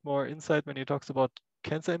little bit more insight when he talks about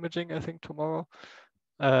cancer imaging, I think tomorrow,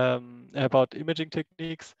 about imaging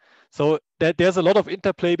techniques. So there's a lot of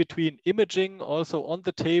interplay between imaging also on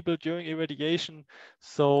the table during irradiation.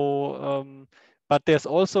 So but there's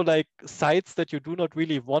also like sites that you do not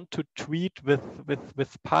really want to treat with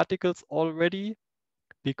particles already,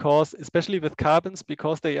 because especially with carbons,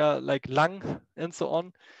 because they are like lung and so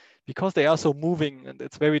on, because they are so moving, and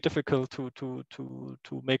it's very difficult to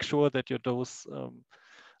make sure that your dose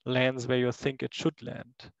lands where you think it should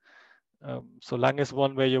land. So lung is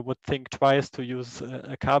one where you would think twice to use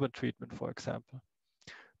a carbon treatment, for example.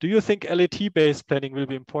 Do you think LAT-based planning will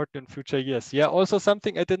be important in future years? Yeah, also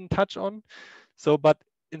something I didn't touch on. So, but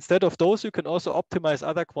instead of those, you can also optimize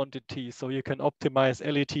other quantities. So you can optimize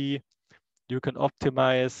LAT, you can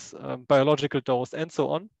optimize biological dose, and so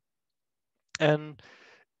on. And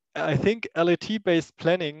I think LAT-based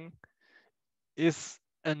planning is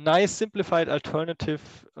a nice simplified alternative,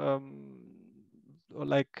 or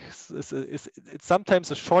like it's sometimes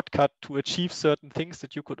a shortcut to achieve certain things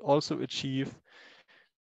that you could also achieve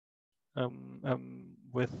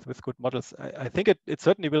with good models. I think it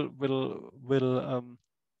certainly will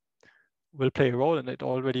play a role, and it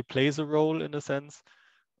already plays a role in a sense.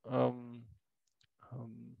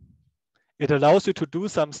 It allows you to do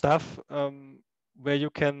some stuff where you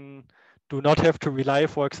can do not have to rely,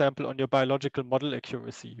 for example, on your biological model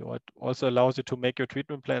accuracy, or it also allows you to make your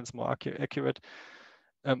treatment plans more accurate,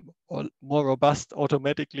 or more robust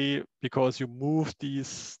automatically, because you move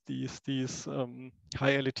these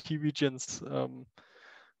high LAT regions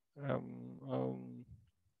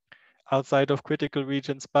outside of critical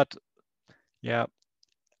regions. But yeah,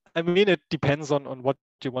 I mean, it depends on what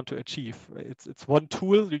you want to achieve. It's one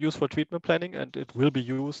tool you use for treatment planning, and it will be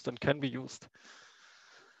used and can be used.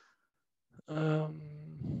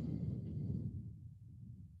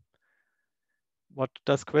 What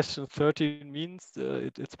does question 13 means?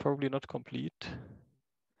 It's probably not complete.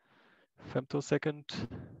 Femtosecond.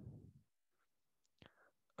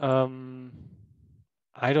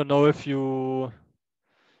 I don't know if you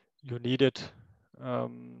need it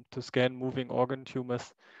to scan moving organ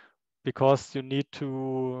tumors, because you need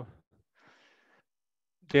to.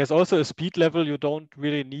 There's also a speed level you don't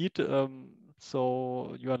really need,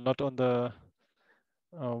 so you are not on the.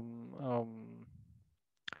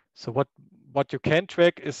 So what you can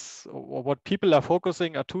track is, or what people are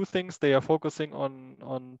focusing are two things. They are focusing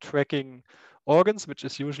on tracking organs, which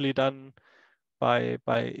is usually done by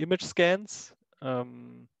image scans.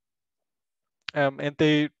 And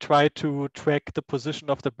they try to track the position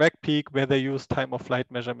of the Bragg peak, where they use time of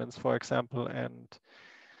flight measurements, for example, and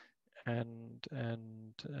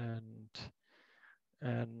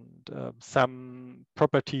some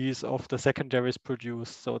properties of the secondaries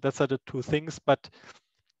produced. So that's are the two things, but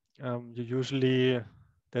you usually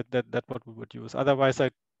that what we would use. Otherwise,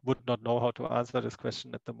 I would not know how to answer this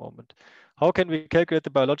question at the moment. How can we calculate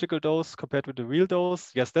the biological dose compared with the real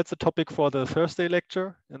dose? Yes, that's a topic for the Thursday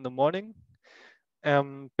lecture in the morning.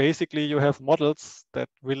 Basically, you have models that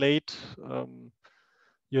relate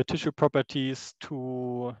your tissue properties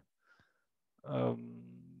to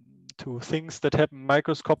things that happen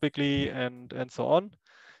microscopically and so on.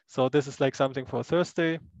 So this is like something for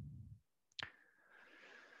Thursday.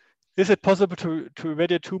 Is it possible to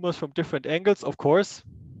irradiate tumors from different angles? Of course.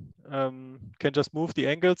 Can just move the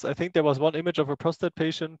angles. I think there was one image of a prostate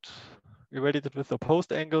patient irradiated with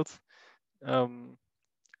opposed angles. I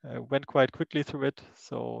went quite quickly through it,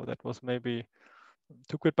 so that was maybe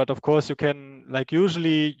too quick. But of course, you can, like,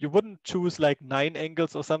 usually you wouldn't choose like 9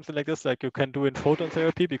 angles or something like this, like you can do in photon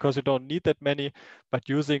therapy, because you don't need that many. But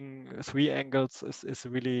using 3 angles is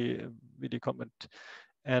really, really common.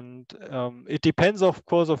 And it depends, of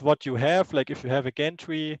course, of what you have. Like if you have a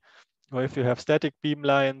gantry, or if you have static beam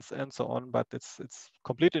lines and so on, but it's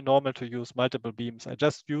completely normal to use multiple beams. I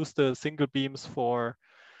just use the single beams for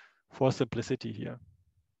simplicity here.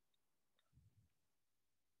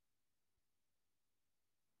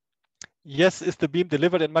 Yes, is the beam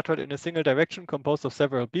delivered in MATROID in a single direction composed of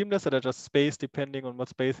several beamlets that are just spaced depending on what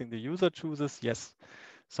spacing the user chooses? Yes.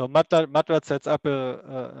 So MATROID sets up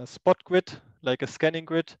a spot grid, like a scanning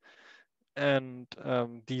grid, and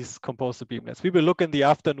these compose the beamlets. We will look in the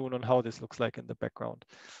afternoon on how this looks like in the background.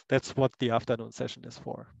 That's what the afternoon session is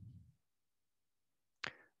for.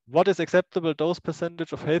 What is acceptable dose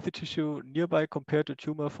percentage of healthy tissue nearby compared to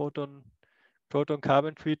tumor photon proton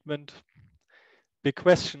carbon treatment? Big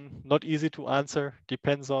question, not easy to answer.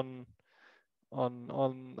 Depends on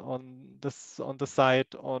the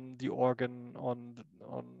site, on the organ, on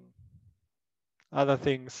other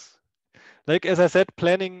things. Like, as I said,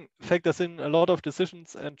 planning factors in a lot of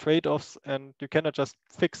decisions and trade-offs, and you cannot just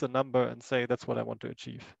fix a number and say that's what I want to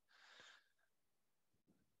achieve.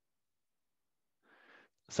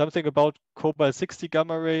 Something about cobalt 60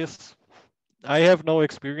 gamma rays. I have no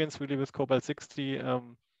experience really with cobalt 60.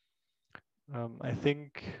 I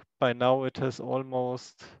think by now it has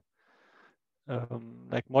almost,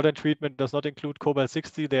 like, modern treatment does not include cobalt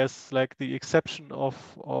 60. There's like the exception of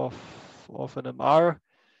an MR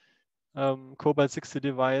cobalt 60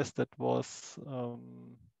 device that was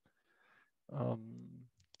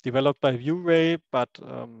developed by ViewRay, but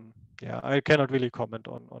yeah, I cannot really comment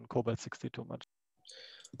on cobalt 60 too much.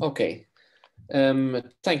 Okay.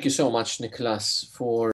 Thank you so much, Niklas, for